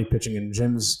currently pitching in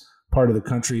Jim's part of the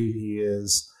country. He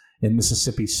is in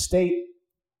Mississippi State.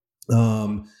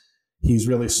 He's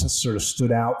really sort of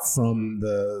stood out from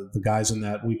the guys in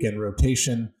that weekend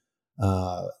rotation,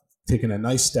 taking a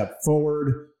nice step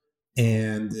forward,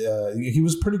 and he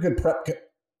was pretty good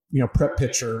prep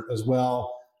pitcher as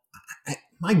well.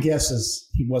 My guess is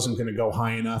he wasn't going to go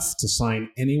high enough to sign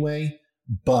anyway,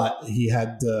 but he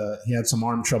had some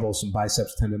arm trouble, some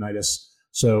biceps tendonitis,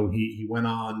 so he went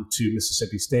on to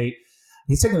Mississippi State.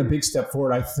 He's taken a big step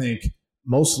forward, I think,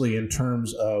 mostly in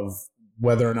terms of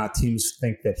whether or not teams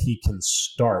think that he can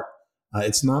start.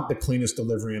 It's not the cleanest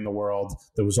delivery in the world.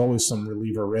 There was always some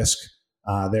reliever risk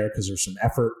there because there's some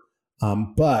effort.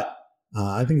 But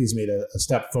I think he's made a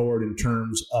step forward in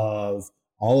terms of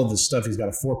all of the stuff. He's got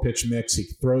a 4-pitch mix. He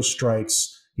throws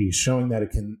strikes. He's showing that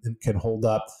it can hold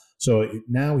up. So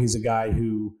now he's a guy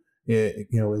who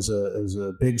is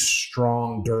a big,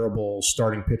 strong, durable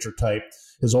starting pitcher type.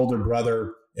 His older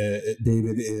brother,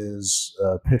 David, is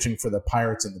pitching for the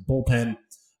Pirates in the bullpen.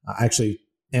 I actually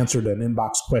answered an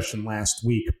inbox question last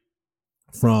week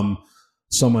from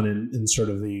someone in sort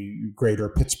of the greater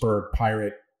Pittsburgh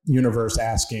Pirate universe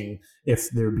asking if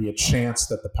there'd be a chance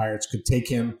that the Pirates could take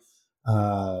him.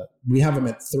 We have him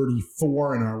at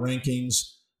 34 in our rankings.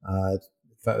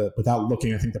 Without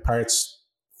looking, I think the Pirates'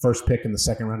 first pick in the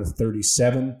second round is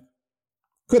 37.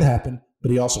 Could happen,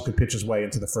 but he also could pitch his way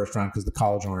into the first round because the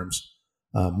college arms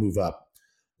move up.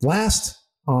 Last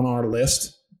on our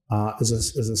list is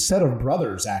a set of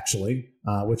brothers, actually,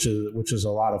 which is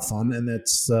a lot of fun, and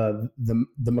it's the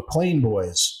McClain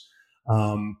boys.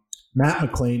 Matt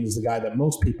McClain is the guy that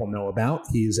most people know about.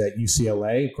 He's at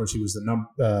UCLA. Of course, he was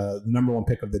the number 1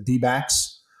 pick of the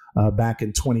D-backs back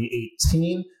in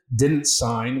 2018. Didn't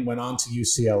sign, went on to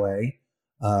UCLA.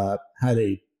 Had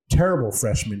a terrible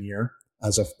freshman year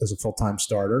as a full-time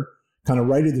starter. Kind of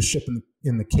righted the ship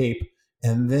in the Cape.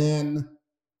 And then,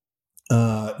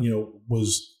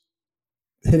 was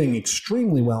hitting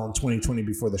extremely well in 2020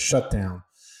 before the shutdown.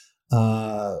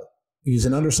 He's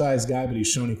an undersized guy, but he's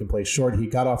shown he can play short. He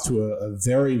got off to a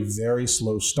very, very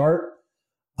slow start,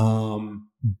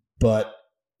 but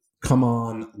come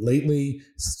on lately,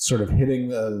 sort of hitting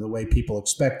the way people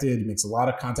expected. He makes a lot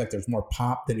of contact. There's more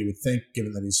pop than you would think,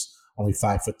 given that he's only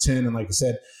 5'10". And like I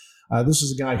said, this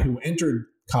is a guy who entered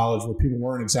college where people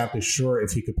weren't exactly sure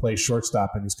if he could play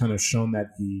shortstop, and he's kind of shown that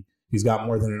he's got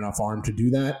more than enough arm to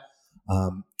do that.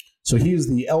 So he is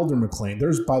the elder McClain.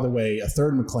 There's, by the way, a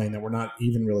third McClain that we're not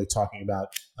even really talking about,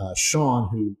 Sean,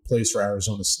 who plays for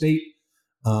Arizona State.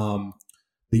 The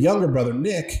younger brother,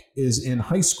 Nick, is in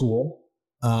high school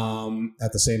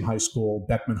at the same high school,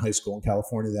 Beckman High School in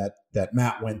California, that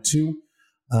Matt went to.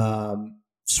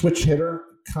 Switch hitter,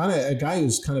 kind of a guy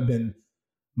who's kind of been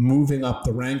moving up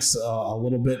the ranks a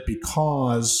little bit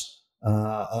because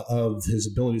of his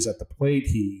abilities at the plate.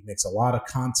 He makes a lot of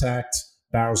contact,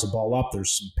 barrels the ball up.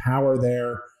 There's some power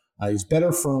there. He's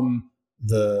better from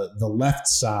the left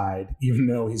side, even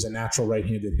though he's a natural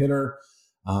right-handed hitter.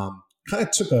 Kind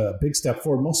of took a big step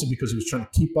forward, mostly because he was trying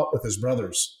to keep up with his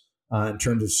brothers in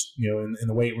terms of, in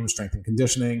the weight room, strength and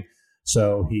conditioning.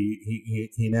 So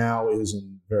he now is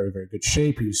in very, very good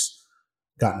shape. He's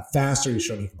gotten faster. He's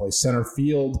shown he can play center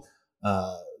field.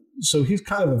 So he's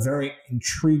kind of a very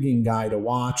intriguing guy to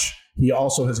watch. He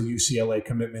also has a UCLA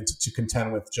commitment to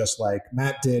contend with, just like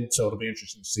Matt did. So it'll be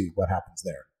interesting to see what happens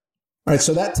there. All right,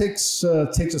 so that takes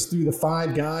us through the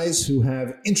 5 guys who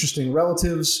have interesting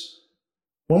relatives.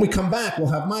 When we come back, we'll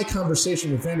have my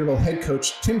conversation with Vanderbilt head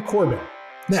coach Tim Corbin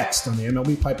next on the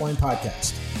MLB Pipeline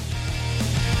Podcast.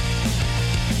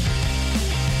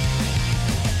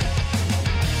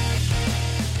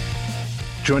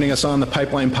 Joining us on the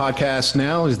Pipeline Podcast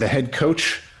now is the head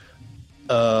coach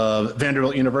of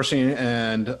Vanderbilt University,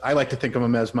 and I like to think of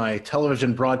him as my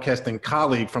television broadcasting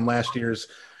colleague from last year's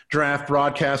draft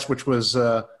broadcast, which was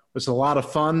a lot of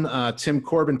fun. Tim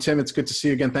Corbin. Tim, it's good to see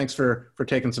you again. Thanks for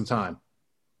taking some time.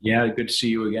 Yeah, good to see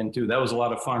you again, too. That was a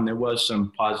lot of fun. There was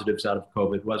some positives out of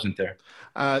COVID, wasn't there?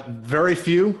 Very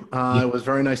few. It was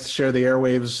very nice to share the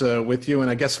airwaves with you.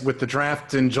 And I guess with the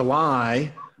draft in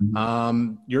July,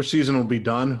 your season will be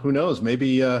done. Who knows?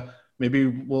 Maybe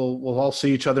we'll all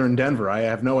see each other in Denver. I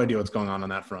have no idea what's going on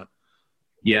that front.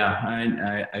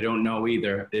 Yeah, I don't know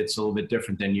either. It's a little bit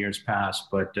different than years past,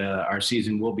 but our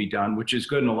season will be done, which is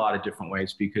good in a lot of different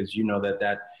ways, because you know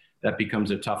that becomes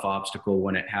a tough obstacle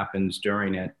when it happens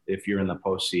during it if you're in the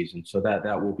postseason. So that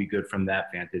will be good from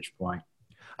that vantage point.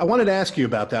 I wanted to ask you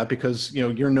about that because, you know,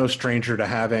 you're no stranger to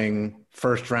having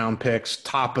first round picks,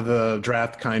 top of the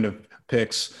draft kind of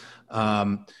picks.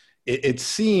 It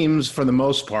seems for the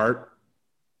most part,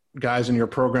 guys in your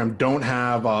program don't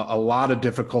have a lot of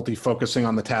difficulty focusing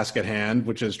on the task at hand,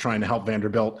 which is trying to help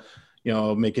Vanderbilt, you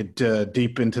know, make it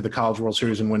deep into the College World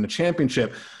Series and win the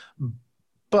championship.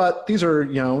 But these are,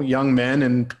 you know, young men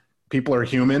and people are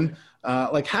human.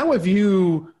 Like, how have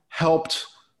you helped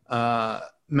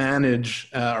manage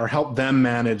or help them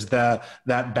manage that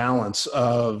balance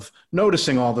of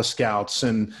noticing all the scouts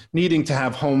and needing to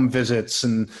have home visits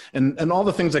and all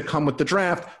the things that come with the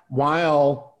draft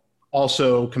while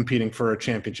also competing for a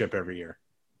championship every year?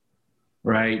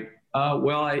 Right.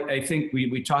 Well, I think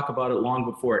we talk about it long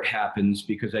before it happens,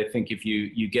 because I think if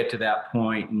you get to that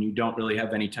point and you don't really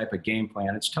have any type of game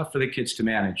plan, it's tough for the kids to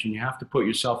manage, and you have to put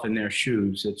yourself in their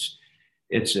shoes.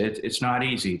 It's not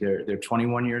easy. They're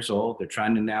 21 years old. They're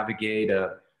trying to navigate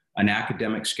an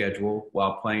academic schedule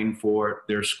while playing for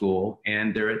their school,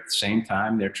 and they're at the same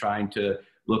time they're trying to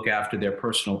look after their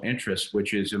personal interests,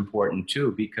 which is important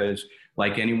too, because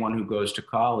like anyone who goes to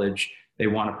college, they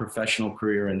want a professional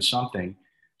career in something.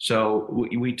 So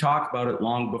we talk about it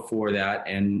long before that,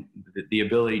 and the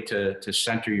ability to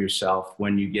center yourself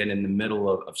when you get in the middle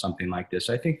of something like this.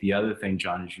 I think the other thing,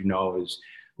 John, as you know, is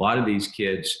a lot of these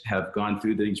kids have gone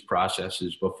through these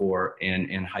processes before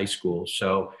in high school.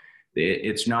 So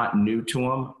it's not new to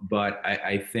them, but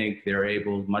I think they're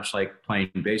able, much like playing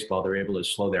baseball, they're able to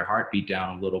slow their heartbeat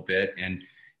down a little bit and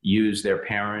use their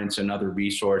parents and other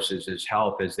resources as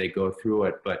help as they go through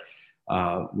it. But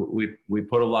we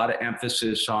put a lot of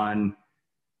emphasis on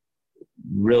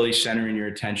really centering your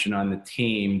attention on the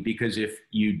team, because if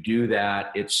you do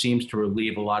that, it seems to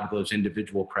relieve a lot of those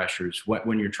individual pressures.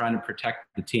 When you're trying to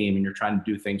protect the team and you're trying to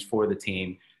do things for the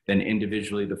team, then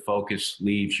individually the focus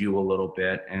leaves you a little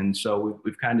bit. And so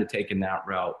we've kind of taken that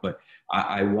route, but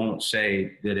I won't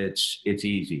say that it's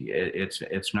easy.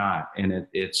 It's not, and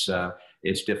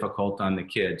it's difficult on the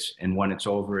kids. And when it's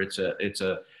over, it's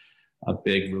a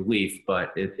big relief,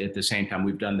 but at the same time,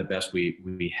 we've done the best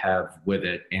we have with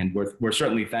it. And we're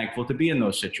certainly thankful to be in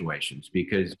those situations,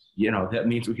 because, you know, that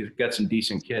means we've got some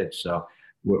decent kids. So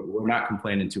we're not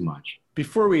complaining too much.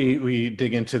 Before we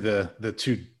dig into the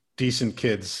two decent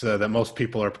kids that most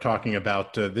people are talking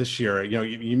about this year, you know,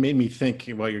 you made me think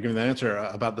while you're giving that answer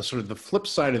about the sort of the flip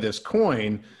side of this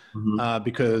coin,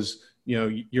 because, you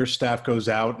know, your staff goes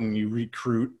out and you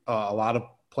recruit a lot of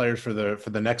players for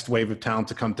the next wave of talent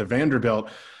to come to Vanderbilt.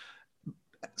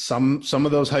 Some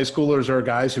of those high schoolers are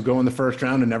guys who go in the first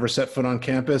round and never set foot on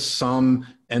campus. Some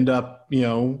end up, you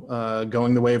know,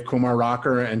 going the way of Kumar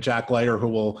Rocker and Jack Leiter, who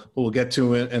we'll get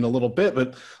to in a little bit.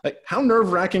 But like, how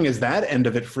nerve-wracking is that end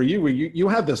of it for you, where you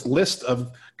have this list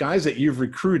of guys that you've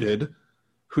recruited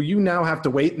who you now have to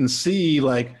wait and see,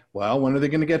 like, well, when are they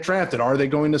going to get drafted? Are they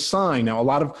going to sign? Now, a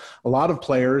lot of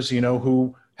players, you know,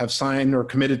 who have signed or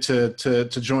committed to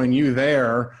join you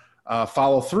there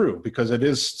follow through, because it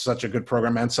is such a good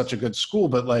program and such a good school.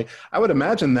 But like, I would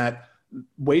imagine that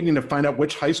waiting to find out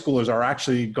which high schoolers are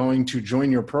actually going to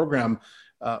join your program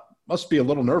must be a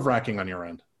little nerve-wracking on your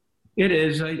end. It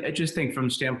is. I just think from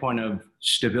the standpoint of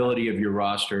stability of your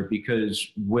roster, because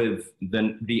with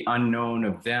the unknown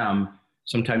of them,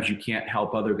 sometimes you can't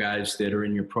help other guys that are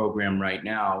in your program right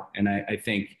now. And I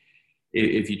think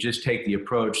if you just take the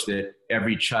approach that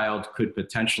every child could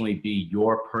potentially be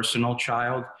your personal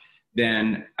child,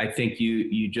 then I think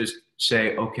you just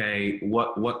say, okay,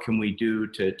 what can we do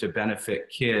to benefit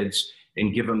kids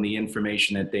and give them the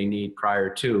information that they need prior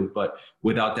to? But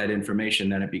without that information,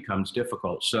 then it becomes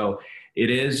difficult. So it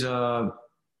is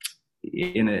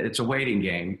it's a waiting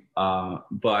game.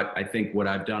 But I think what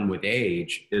I've done with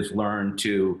age is learn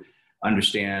to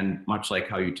understand, much like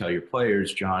how you tell your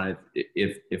players, John,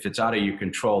 if it's out of your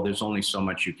control, there's only so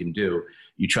much you can do.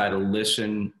 You try to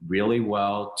listen really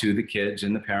well to the kids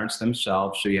and the parents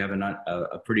themselves, so you have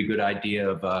a pretty good idea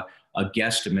of a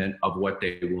guesstimate of what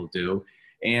they will do.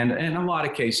 And in a lot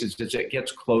of cases, as it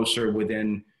gets closer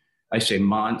within, I say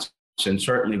months, and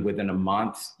certainly within a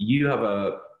month,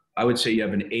 I would say you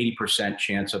have an 80%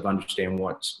 chance of understanding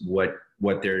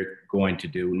what they're going to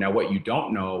do. Now, what you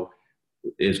don't know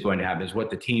is going to happen is what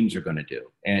the teams are going to do.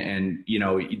 And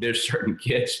there's certain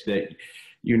kids that,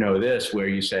 this, where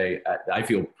you say, I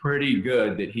feel pretty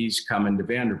good that he's coming to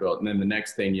Vanderbilt. And then the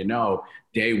next thing you know,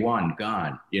 day one,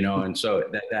 gone, and so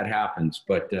that happens.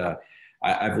 But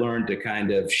I've learned to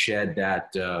kind of shed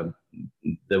that,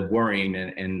 the worrying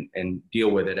and deal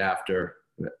with it after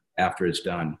it's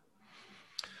done.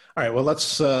 All right. Well,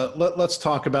 let's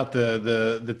talk about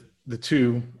the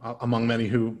two among many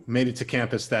who made it to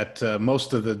campus that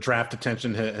most of the draft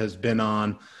attention has been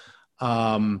on.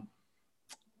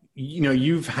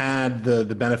 You've had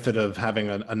the benefit of having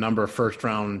a number of first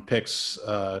round picks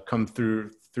come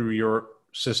through your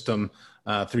system,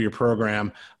 through your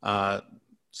program,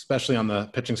 especially on the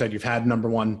pitching side. You've had number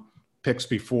one picks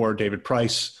before, David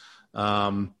Price,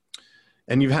 and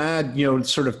you've had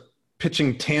sort of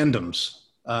pitching tandems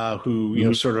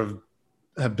who sort of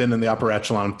have been in the upper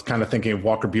echelon. Kind of thinking of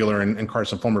Walker Buehler and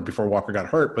Carson Fulmer before Walker got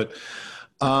hurt. But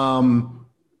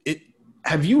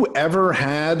have you ever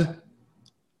had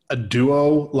a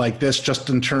duo like this, just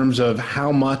in terms of how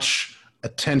much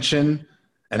attention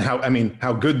and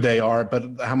how good they are, but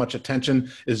how much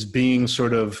attention is being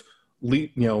sort of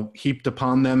heaped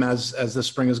upon them as the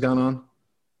spring has gone on?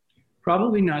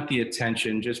 Probably not the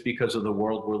attention, just because of the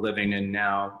world we're living in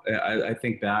now. I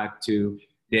think back to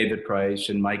David Price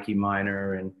and Mikey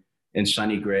Minor and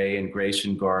Sonny Gray and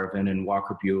Grayson Garvin and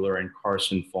Walker Buehler and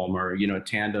Carson Fulmer,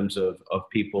 tandems of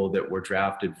people that were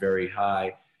drafted very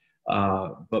high,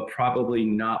 but probably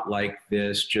not like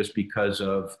this, just because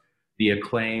of the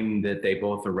acclaim that they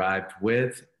both arrived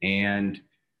with and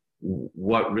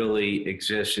what really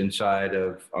exists inside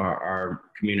of our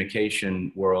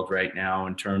communication world right now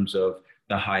in terms of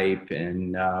the hype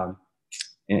and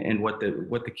what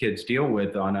the kids deal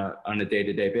with on a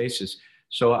day-to-day basis.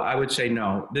 So I would say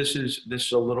no. This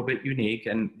is a little bit unique,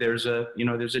 and there's a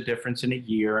difference in a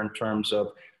year in terms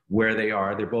of where they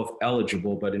are. They're both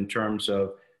eligible, but in terms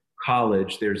of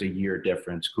college, there's a year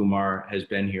difference. Kumar has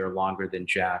been here longer than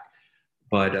Jack,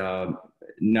 but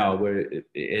no,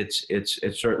 it's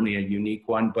certainly a unique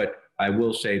one. But I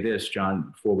will say this,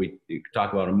 John, before we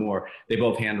talk about it more, they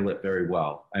both handle it very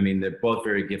well. I mean, they're both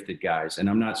very gifted guys. And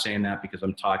I'm not saying that because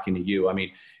I'm talking to you. I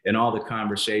mean, in all the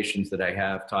conversations that I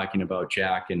have talking about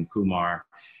Jack and Kumar,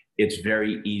 it's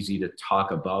very easy to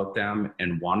talk about them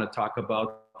and want to talk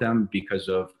about them because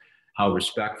of how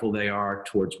respectful they are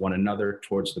towards one another,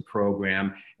 towards the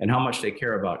program, and how much they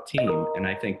care about team. And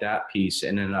I think that piece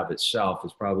in and of itself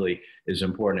is probably as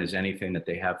important as anything that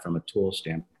they have from a tool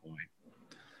standpoint.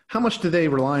 How much do they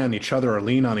rely on each other or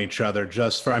lean on each other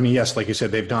yes, like you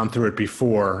said, they've gone through it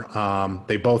before.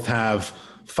 They both have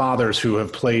fathers who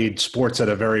have played sports at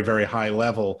a very, very high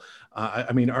level.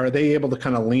 Are they able to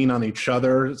kind of lean on each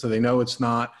other so they know it's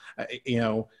not,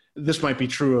 this might be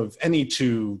true of any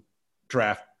two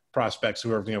draft prospects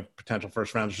who are, potential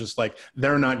first rounders, just like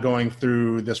they're not going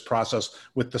through this process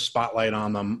with the spotlight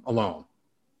on them alone?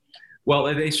 Well,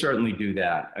 they certainly do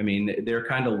that. I mean, they're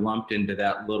kind of lumped into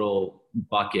that little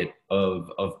bucket of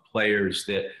players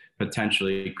that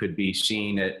potentially could be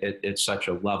seen at such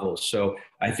a level. So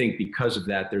I think because of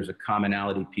that, there's a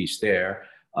commonality piece there.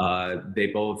 They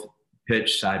both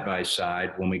pitch side by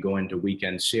side when we go into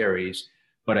weekend series.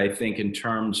 But I think in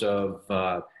terms of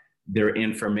their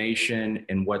information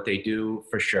and what they do,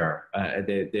 for sure,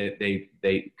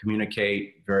 they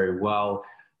communicate very well.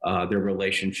 Their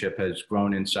relationship has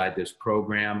grown inside this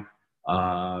program.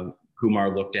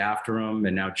 Kumar looked after him,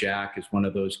 and now Jack is one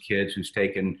of those kids who's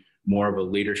taken more of a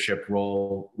leadership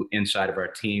role inside of our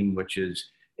team, which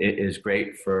is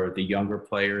great for the younger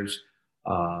players.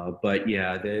 But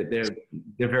yeah, they're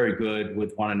very good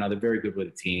with one another, very good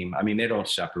with the team. I mean, they don't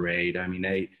separate. I mean,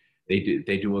 they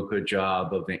do a good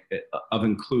job of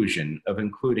inclusion, of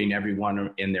including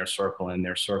everyone in their circle, and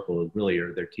their circle really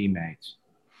are their teammates.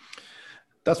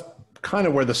 That's kind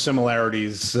of where the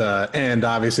similarities end.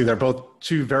 Obviously, they're both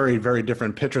two very, very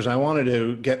different pitchers. I wanted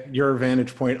to get your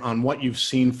vantage point on what you've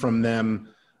seen from them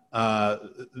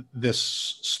this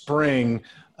spring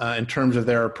in terms of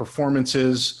their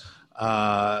performances,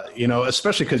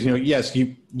 especially because, yes,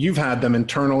 you've had them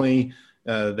internally.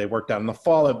 They worked out in the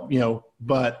fall,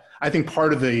 but I think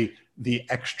part of the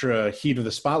extra heat of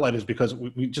the spotlight is because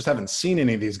we just haven't seen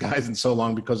any of these guys in so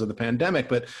long because of the pandemic.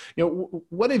 But,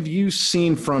 what have you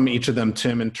seen from each of them,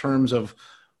 Tim, in terms of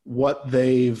what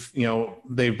they've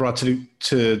brought to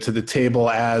the table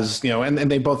as,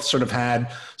 and they both sort of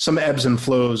had some ebbs and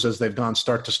flows as they've gone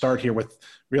start to start here with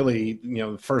really,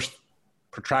 the first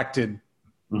protracted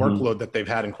workload that they've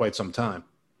had in quite some time.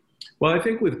 Well, I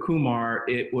think with Kumar,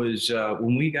 it was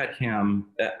when we got him,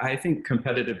 I think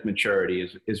competitive maturity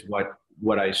is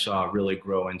what I saw really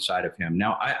grow inside of him.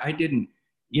 Now, I didn't,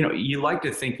 you like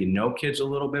to think kids a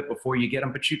little bit before you get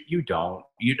them, but you don't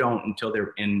until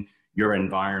they're in your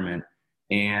environment.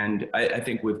 And I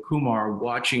think with Kumar,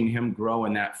 watching him grow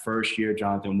in that first year,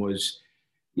 Jonathan, was,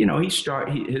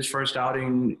 his first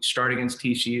outing start against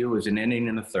TCU was an inning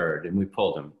in the third, and we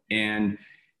pulled him. And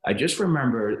I just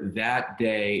remember that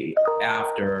day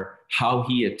after how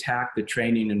he attacked the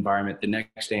training environment the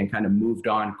next day and kind of moved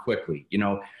on quickly.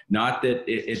 Not that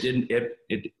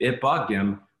it bugged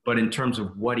him, but in terms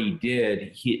of what he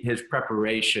did, his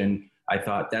preparation, I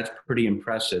thought that's pretty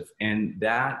impressive. And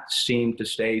that seemed to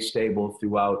stay stable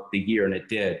throughout the year, and it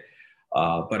did.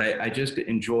 But I just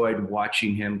enjoyed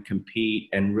watching him compete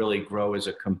and really grow as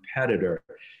a competitor.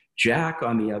 Jack,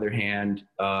 on the other hand,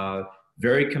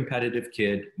 very competitive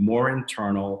kid, more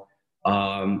internal.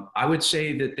 I would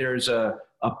say that there's a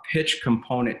pitch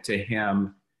component to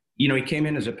him. He came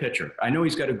in as a pitcher. I know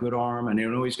he's got a good arm, and I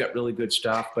know he's got really good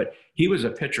stuff, but he was a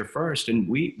pitcher first, and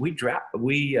we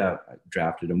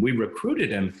drafted him. We recruited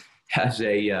him as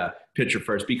a pitcher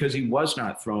first because he was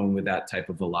not throwing with that type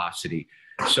of velocity.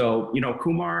 So,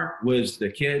 Kumar was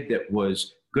the kid that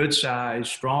was good size,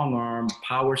 strong arm,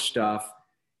 power stuff.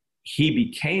 He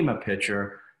became a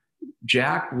pitcher.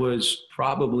 Jack was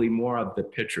probably more of the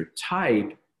pitcher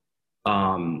type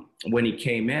when he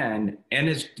came in, and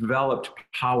has developed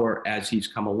power as he's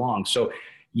come along. So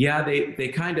yeah, they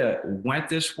kind of went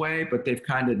this way, but they've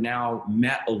kind of now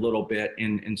met a little bit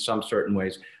in some certain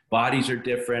ways. Bodies are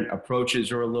different,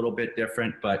 approaches are a little bit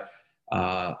different, but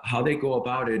how they go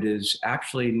about it is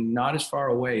actually not as far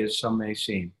away as some may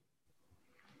seem.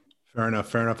 Fair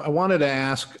enough. I wanted to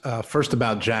ask first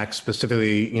about Jack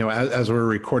specifically, as we're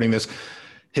recording this,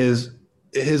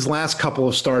 his last couple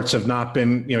of starts have not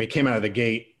been, he came out of the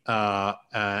gate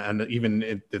and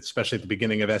even especially at the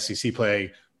beginning of SEC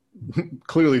play,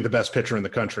 clearly the best pitcher in the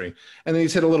country. And then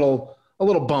he's hit a little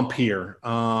bump here.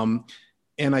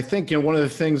 And I think, one of the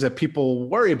things that people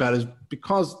worry about is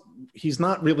because he's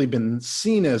not really been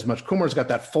seen as much. Kumar's got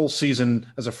that full season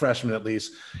as a freshman, at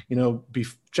least.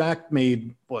 Jack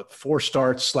made 4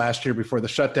 starts last year before the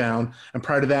shutdown, and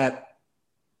prior to that,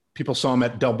 people saw him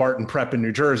at Del Barton Prep in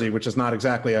New Jersey, which is not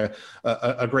exactly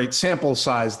a great sample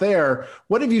size there.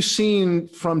 What have you seen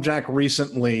from Jack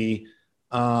recently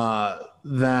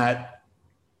that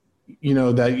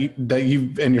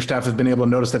you and your staff have been able to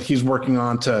notice that he's working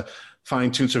on to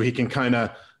fine tune so he can kind of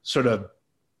sort of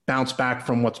bounce back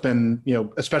from what's been,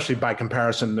 especially by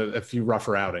comparison to a few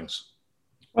rougher outings?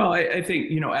 Well, I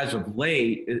think, as of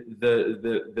late,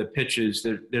 the pitches,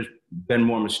 there's been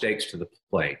more mistakes to the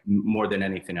plate more than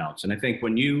anything else. And I think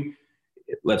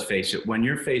let's face it, when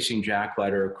you're facing Jack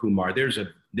Leiter or Kumar, there's a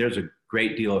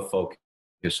great deal of focus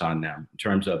on them in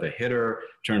terms of a hitter,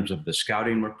 in terms of the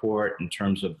scouting report, in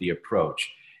terms of the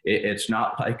approach. It's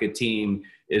not like a team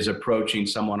is approaching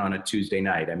someone on a Tuesday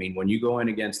night. I mean, when you go in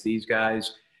against these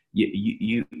guys,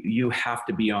 you have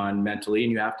to be on mentally,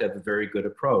 and you have to have a very good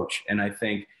approach. And I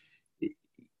think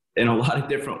in a lot of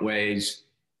different ways,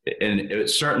 and it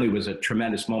certainly was a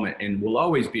tremendous moment and will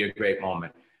always be a great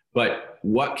moment. But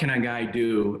what can a guy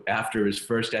do after his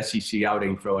first SEC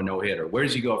outing, throw a no-hitter? Where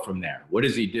does he go from there? What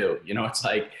does he do? It's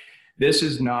like, this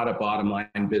is not a bottom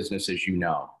line business, as you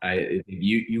know.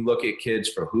 You look at kids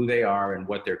for who they are and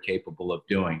what they're capable of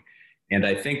doing. And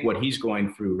I think what he's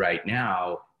going through right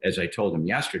now, as I told him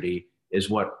yesterday, is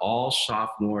what all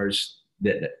sophomores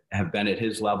that have been at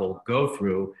his level go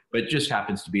through, but it just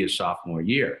happens to be his sophomore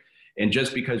year. And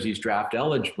just because he's draft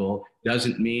eligible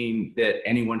doesn't mean that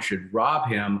anyone should rob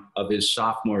him of his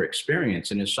sophomore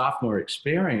experience. And his sophomore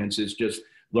experience is just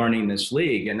learning this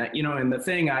league. And, and the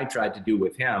thing I tried to do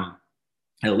with him,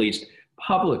 at least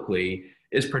publicly,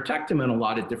 is protect him in a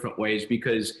lot of different ways,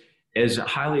 because as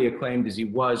highly acclaimed as he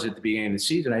was at the beginning of the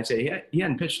season, I'd say he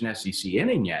hadn't pitched an SEC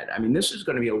inning yet. I mean, this is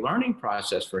going to be a learning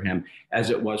process for him, as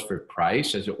it was for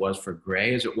Price, as it was for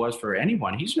Gray, as it was for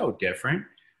anyone. He's no different.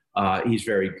 He's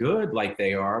very good like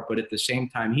they are, but at the same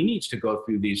time, he needs to go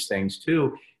through these things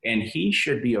too. And he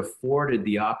should be afforded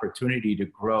the opportunity to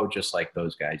grow just like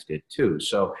those guys did too.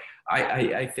 So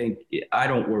I think I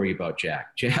don't worry about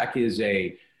Jack. Jack is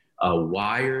a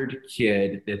wired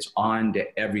kid that's on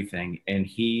to everything. And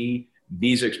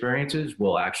these experiences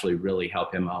will actually really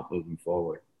help him out moving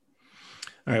forward.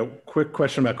 All right, quick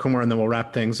question about Kumar, and then we'll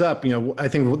wrap things up. I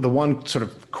think the one sort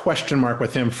of question mark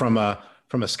with him from a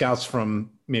scouts from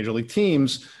major league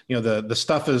teams, the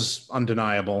stuff is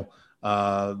undeniable.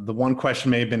 The one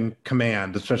question may have been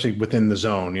command, especially within the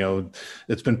zone.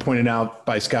 It's been pointed out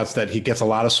by scouts that he gets a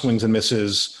lot of swings and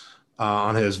misses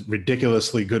on his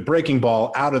ridiculously good breaking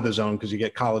ball out of the zone, because you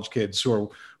get college kids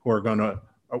who are going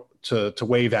to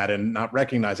wave at it and not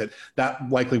recognize it. That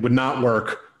likely would not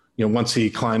work, once he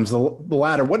climbs the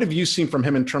ladder. What have you seen from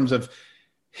him in terms of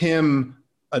him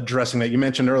addressing that? You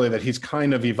mentioned earlier that he's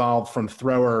kind of evolved from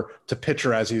thrower to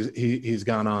pitcher as he's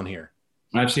gone on here.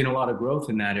 I've seen a lot of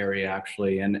growth in that area,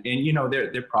 actually. And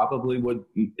there probably would,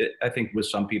 I think with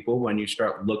some people, when you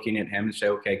start looking at him and say,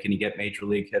 okay, can you get major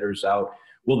league hitters out?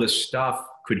 Well, the stuff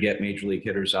could get major league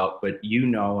hitters out, but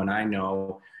and I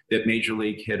know that major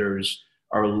league hitters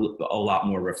are a lot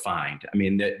more refined. I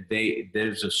mean,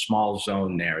 there's a small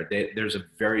zone there. There's a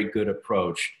very good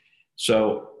approach.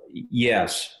 So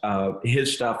yes,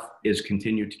 his stuff is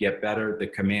continued to get better. The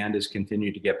command is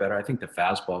continued to get better. I think the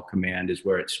fastball command is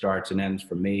where it starts and ends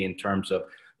for me in terms of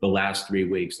the last 3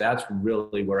 weeks. That's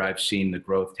really where I've seen the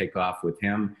growth take off with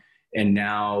him. And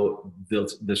now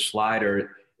the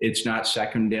slider, it's not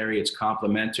secondary, it's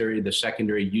complementary. The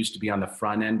secondary used to be on the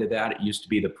front end of that. It used to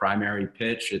be the primary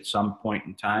pitch at some point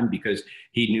in time because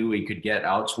he knew he could get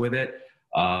outs with it.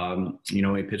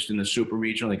 He pitched in the Super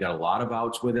Regional. He got a lot of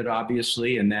outs with it,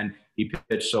 obviously. And then he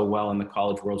pitched so well in the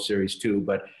College World Series too.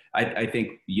 But I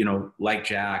think, like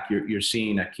Jack, you're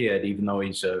seeing a kid, even though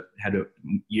he's had a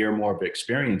year more of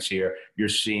experience here, you're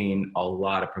seeing a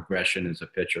lot of progression as a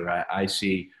pitcher. I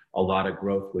see a lot of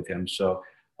growth with him. So,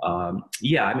 I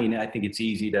think it's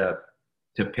easy to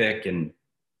pick and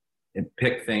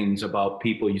pick things about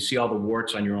people. You see all the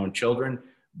warts on your own children,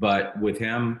 but with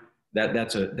him,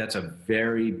 that's a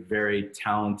very, very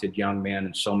talented young man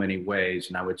in so many ways.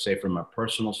 And I would say from a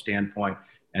personal standpoint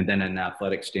and then an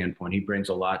athletic standpoint, he brings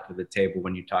a lot to the table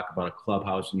when you talk about a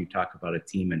clubhouse and you talk about a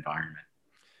team environment.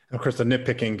 Of course, the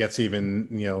nitpicking gets even,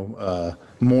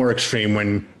 more extreme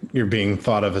when you're being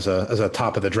thought of as a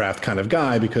top of the draft kind of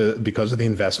guy because of the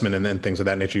investment and then things of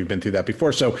that nature. You've been through that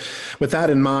before. So with that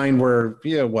in mind, we're,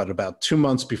 about 2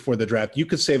 months before the draft. You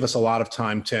could save us a lot of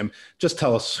time, Tim. Just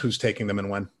tell us who's taking them and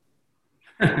when.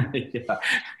 Yeah.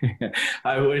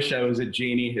 I wish I was a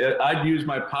genie. I'd use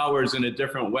my powers in a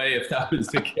different way if that was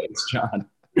the case, John.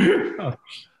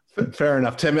 Fair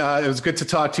enough. Tim, it was good to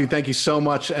talk to you. Thank you so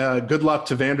much. Good luck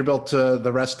to Vanderbilt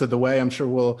the rest of the way. I'm sure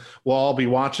we'll all be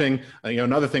watching.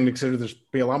 Another thing to consider, there's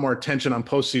be a lot more attention on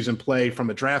postseason play from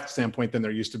a draft standpoint than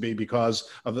there used to be because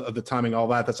of the timing, all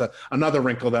that. That's another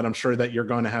wrinkle that I'm sure that you're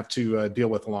going to have to deal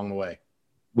with along the way.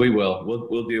 We will.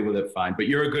 We'll deal with it fine. But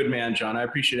you're a good man, John. I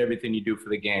appreciate everything you do for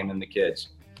the game and the kids.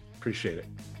 Appreciate it.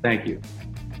 Thank you.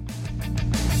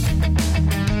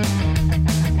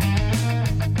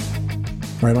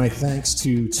 All right, my thanks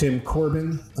to Tim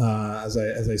Corbin. As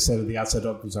I said at the outset,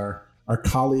 it was our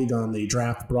colleague on the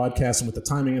draft broadcast, and with the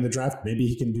timing of the draft, maybe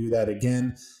he can do that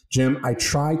again. Jim, I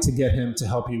tried to get him to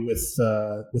help you with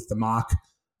the mock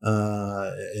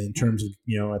in terms of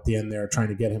at the end there, trying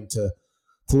to get him to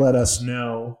let us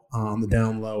know on the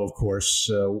down low, of course,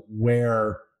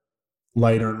 where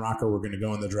Leiter and Rocker were going to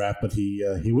go in the draft, but he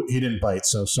didn't bite.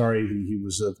 So sorry, he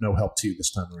was of no help to you this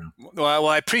time around. Well,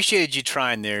 I appreciated you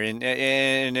trying there,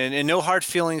 and no hard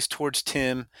feelings towards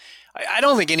Tim. I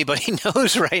don't think anybody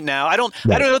knows right now. I don't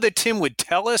know that Tim would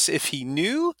tell us if he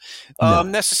knew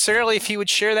necessarily if he would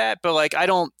share that, but I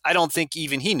don't think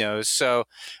even he knows. So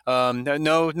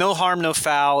no harm, no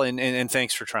foul, and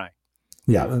thanks for trying.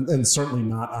 Yeah, and certainly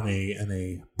not on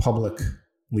a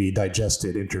publicly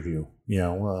digested interview.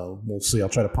 We'll see. I'll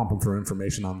try to pump him for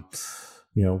information on,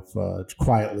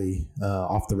 quietly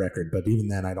off the record. But even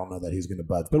then, I don't know that he's going to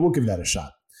budge. But we'll give that a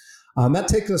shot. That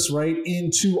takes us right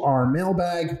into our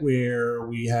mailbag, where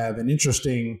we have an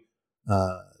interesting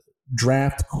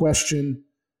draft question.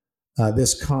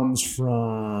 This comes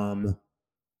from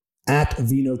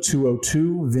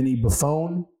 @Vino202, Vinny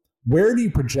Buffone. Where do you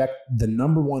project the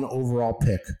number one overall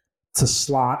pick to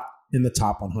slot in the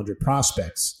top 100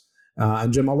 prospects?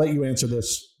 And Jim, I'll let you answer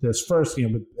this first.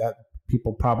 But that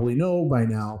people probably know by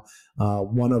now,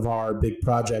 one of our big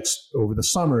projects over the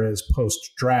summer is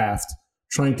post-draft,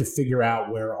 trying to figure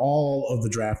out where all of the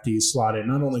draftees slot in,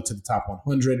 not only to the top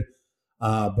 100,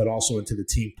 but also into the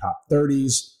team top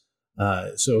 30s.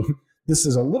 So this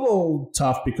is a little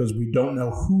tough because we don't know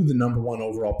who the number one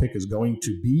overall pick is going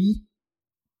to be.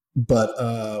 But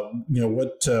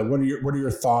what are your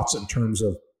thoughts in terms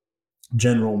of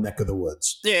general neck of the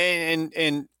woods? Yeah,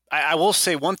 and I will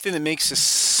say one thing that makes this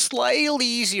slightly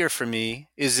easier for me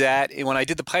is that when I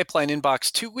did the pipeline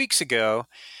inbox 2 weeks ago,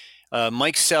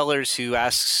 Mike Sellers, who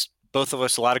asks both of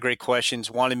us a lot of great questions,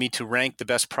 wanted me to rank the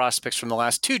best prospects from the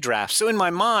last 2 drafts. So in my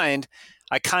mind,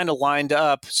 I kind of lined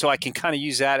up so I can kind of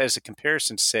use that as a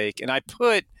comparison's sake. And I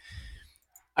put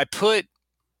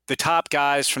the top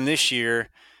guys from this year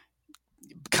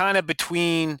kind of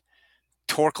between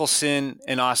Torkelson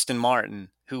and Austin Martin,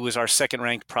 who was our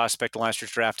second-ranked prospect in last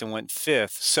year's draft and went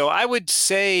 5th. So I would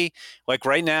say, like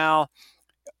right now,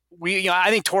 I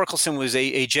think Torkelson was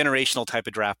a generational type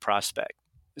of draft prospect.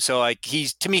 So like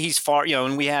he's far,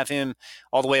 and we have him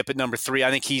all the way up at number 3. I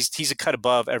think he's a cut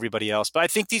above everybody else. But I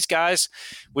think these guys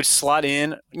would slot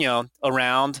in,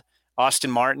 around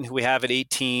Austin Martin, who we have at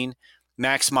 18,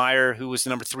 Max Meyer, who was the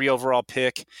number 3 overall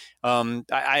pick. We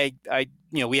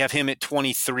have him at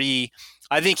 23.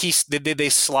 I think they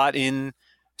slot in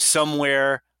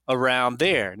somewhere around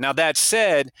there. Now that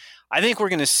said, I think we're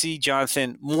going to see,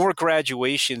 Jonathan, more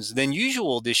graduations than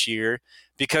usual this year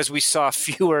because we saw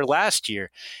fewer last year.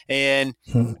 And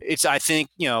I think,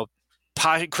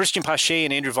 Christian Pache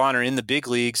and Andrew Vaughn are in the big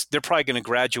leagues. They're probably going to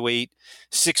graduate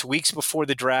 6 weeks before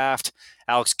the draft.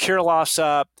 Alex Kirilloff's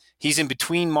up. He's in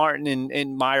between Martin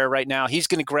and Meyer right now. He's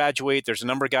going to graduate. There's a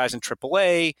number of guys in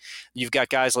AAA. You've got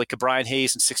guys like Brian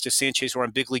Hayes and Sixto Sanchez who are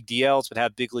on big league DLs but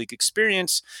have big league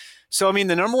experience. So, I mean,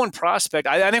 the number 1 prospect,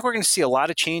 I think we're going to see a lot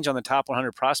of change on the top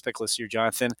 100 prospect list here,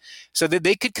 Jonathan. So that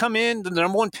they could come in, the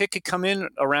number 1 pick could come in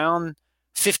around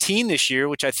 15 this year,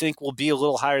 which I think will be a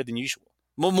little higher than usual.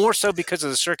 More so because of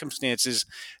the circumstances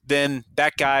than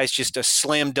that guy's just a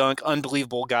slam dunk,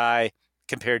 unbelievable guy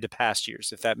compared to past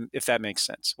years, if that makes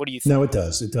sense. What do you think? No, it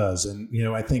does. It does. And,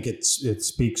 I think it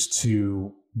speaks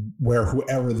to where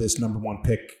whoever this number 1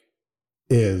 pick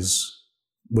is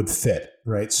would fit,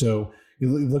 right? So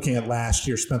you're looking at last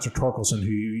year, Spencer Torkelson, who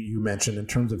you mentioned in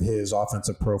terms of his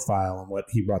offensive profile and what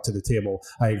he brought to the table,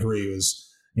 I agree was,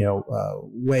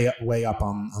 way up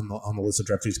on the list of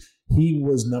draftees. He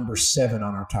was number 7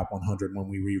 on our top 100 when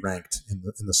we re-ranked in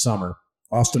the summer.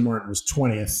 Austin Martin was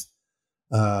 20th.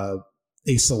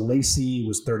 Asa Lacy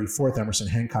was 34th, Emerson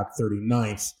Hancock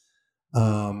 39th.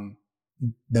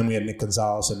 Then we had Nick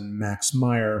Gonzalez and Max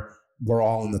Meyer were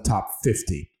all in the top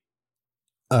 50.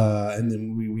 And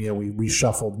then we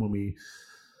reshuffled when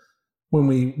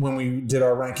we did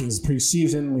our rankings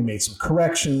preseason. We made some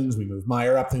corrections. We moved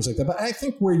Meyer up, things like that. But I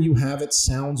think where you have it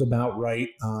sounds about right.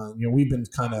 We've been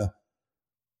kind of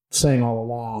saying all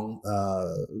along,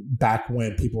 back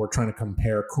when people were trying to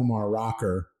compare Kumar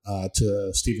Rocker to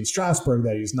Steven Strasburg,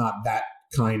 that he's not that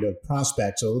kind of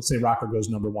prospect. So let's say Rocker goes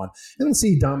number 1, and let's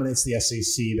say he dominates the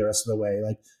SEC the rest of the way.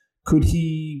 Like, could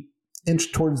he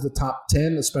inch towards the top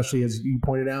 10, especially as you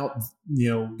pointed out,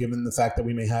 given the fact that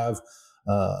we may have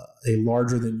a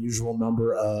larger than usual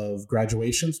number of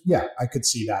graduations? Yeah, I could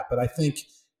see that. But I think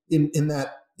in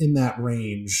that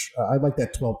range, I'd like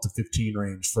that 12 to 15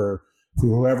 range for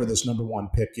whoever this number 1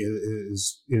 pick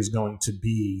is going to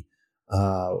be.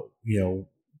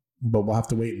 But we'll have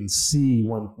to wait and see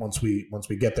once we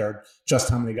get there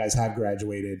just how many guys have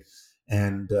graduated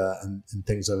and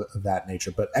things of that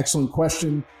nature. But excellent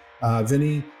question,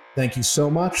 Vinny. Thank you so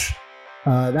much.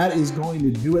 That is going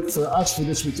to do it for us for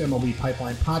this week's MLB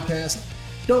Pipeline podcast.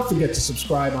 Don't forget to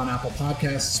subscribe on Apple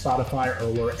Podcasts, Spotify,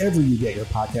 or wherever you get your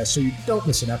podcasts so you don't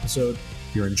miss an episode.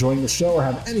 If you're enjoying the show or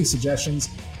have any suggestions,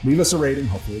 leave us a rating,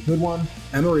 hopefully a good one,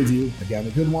 and a review, again,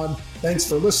 a good one. Thanks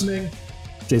for listening.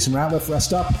 Jason Ratliff,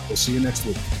 rest up. We'll see you next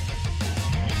week.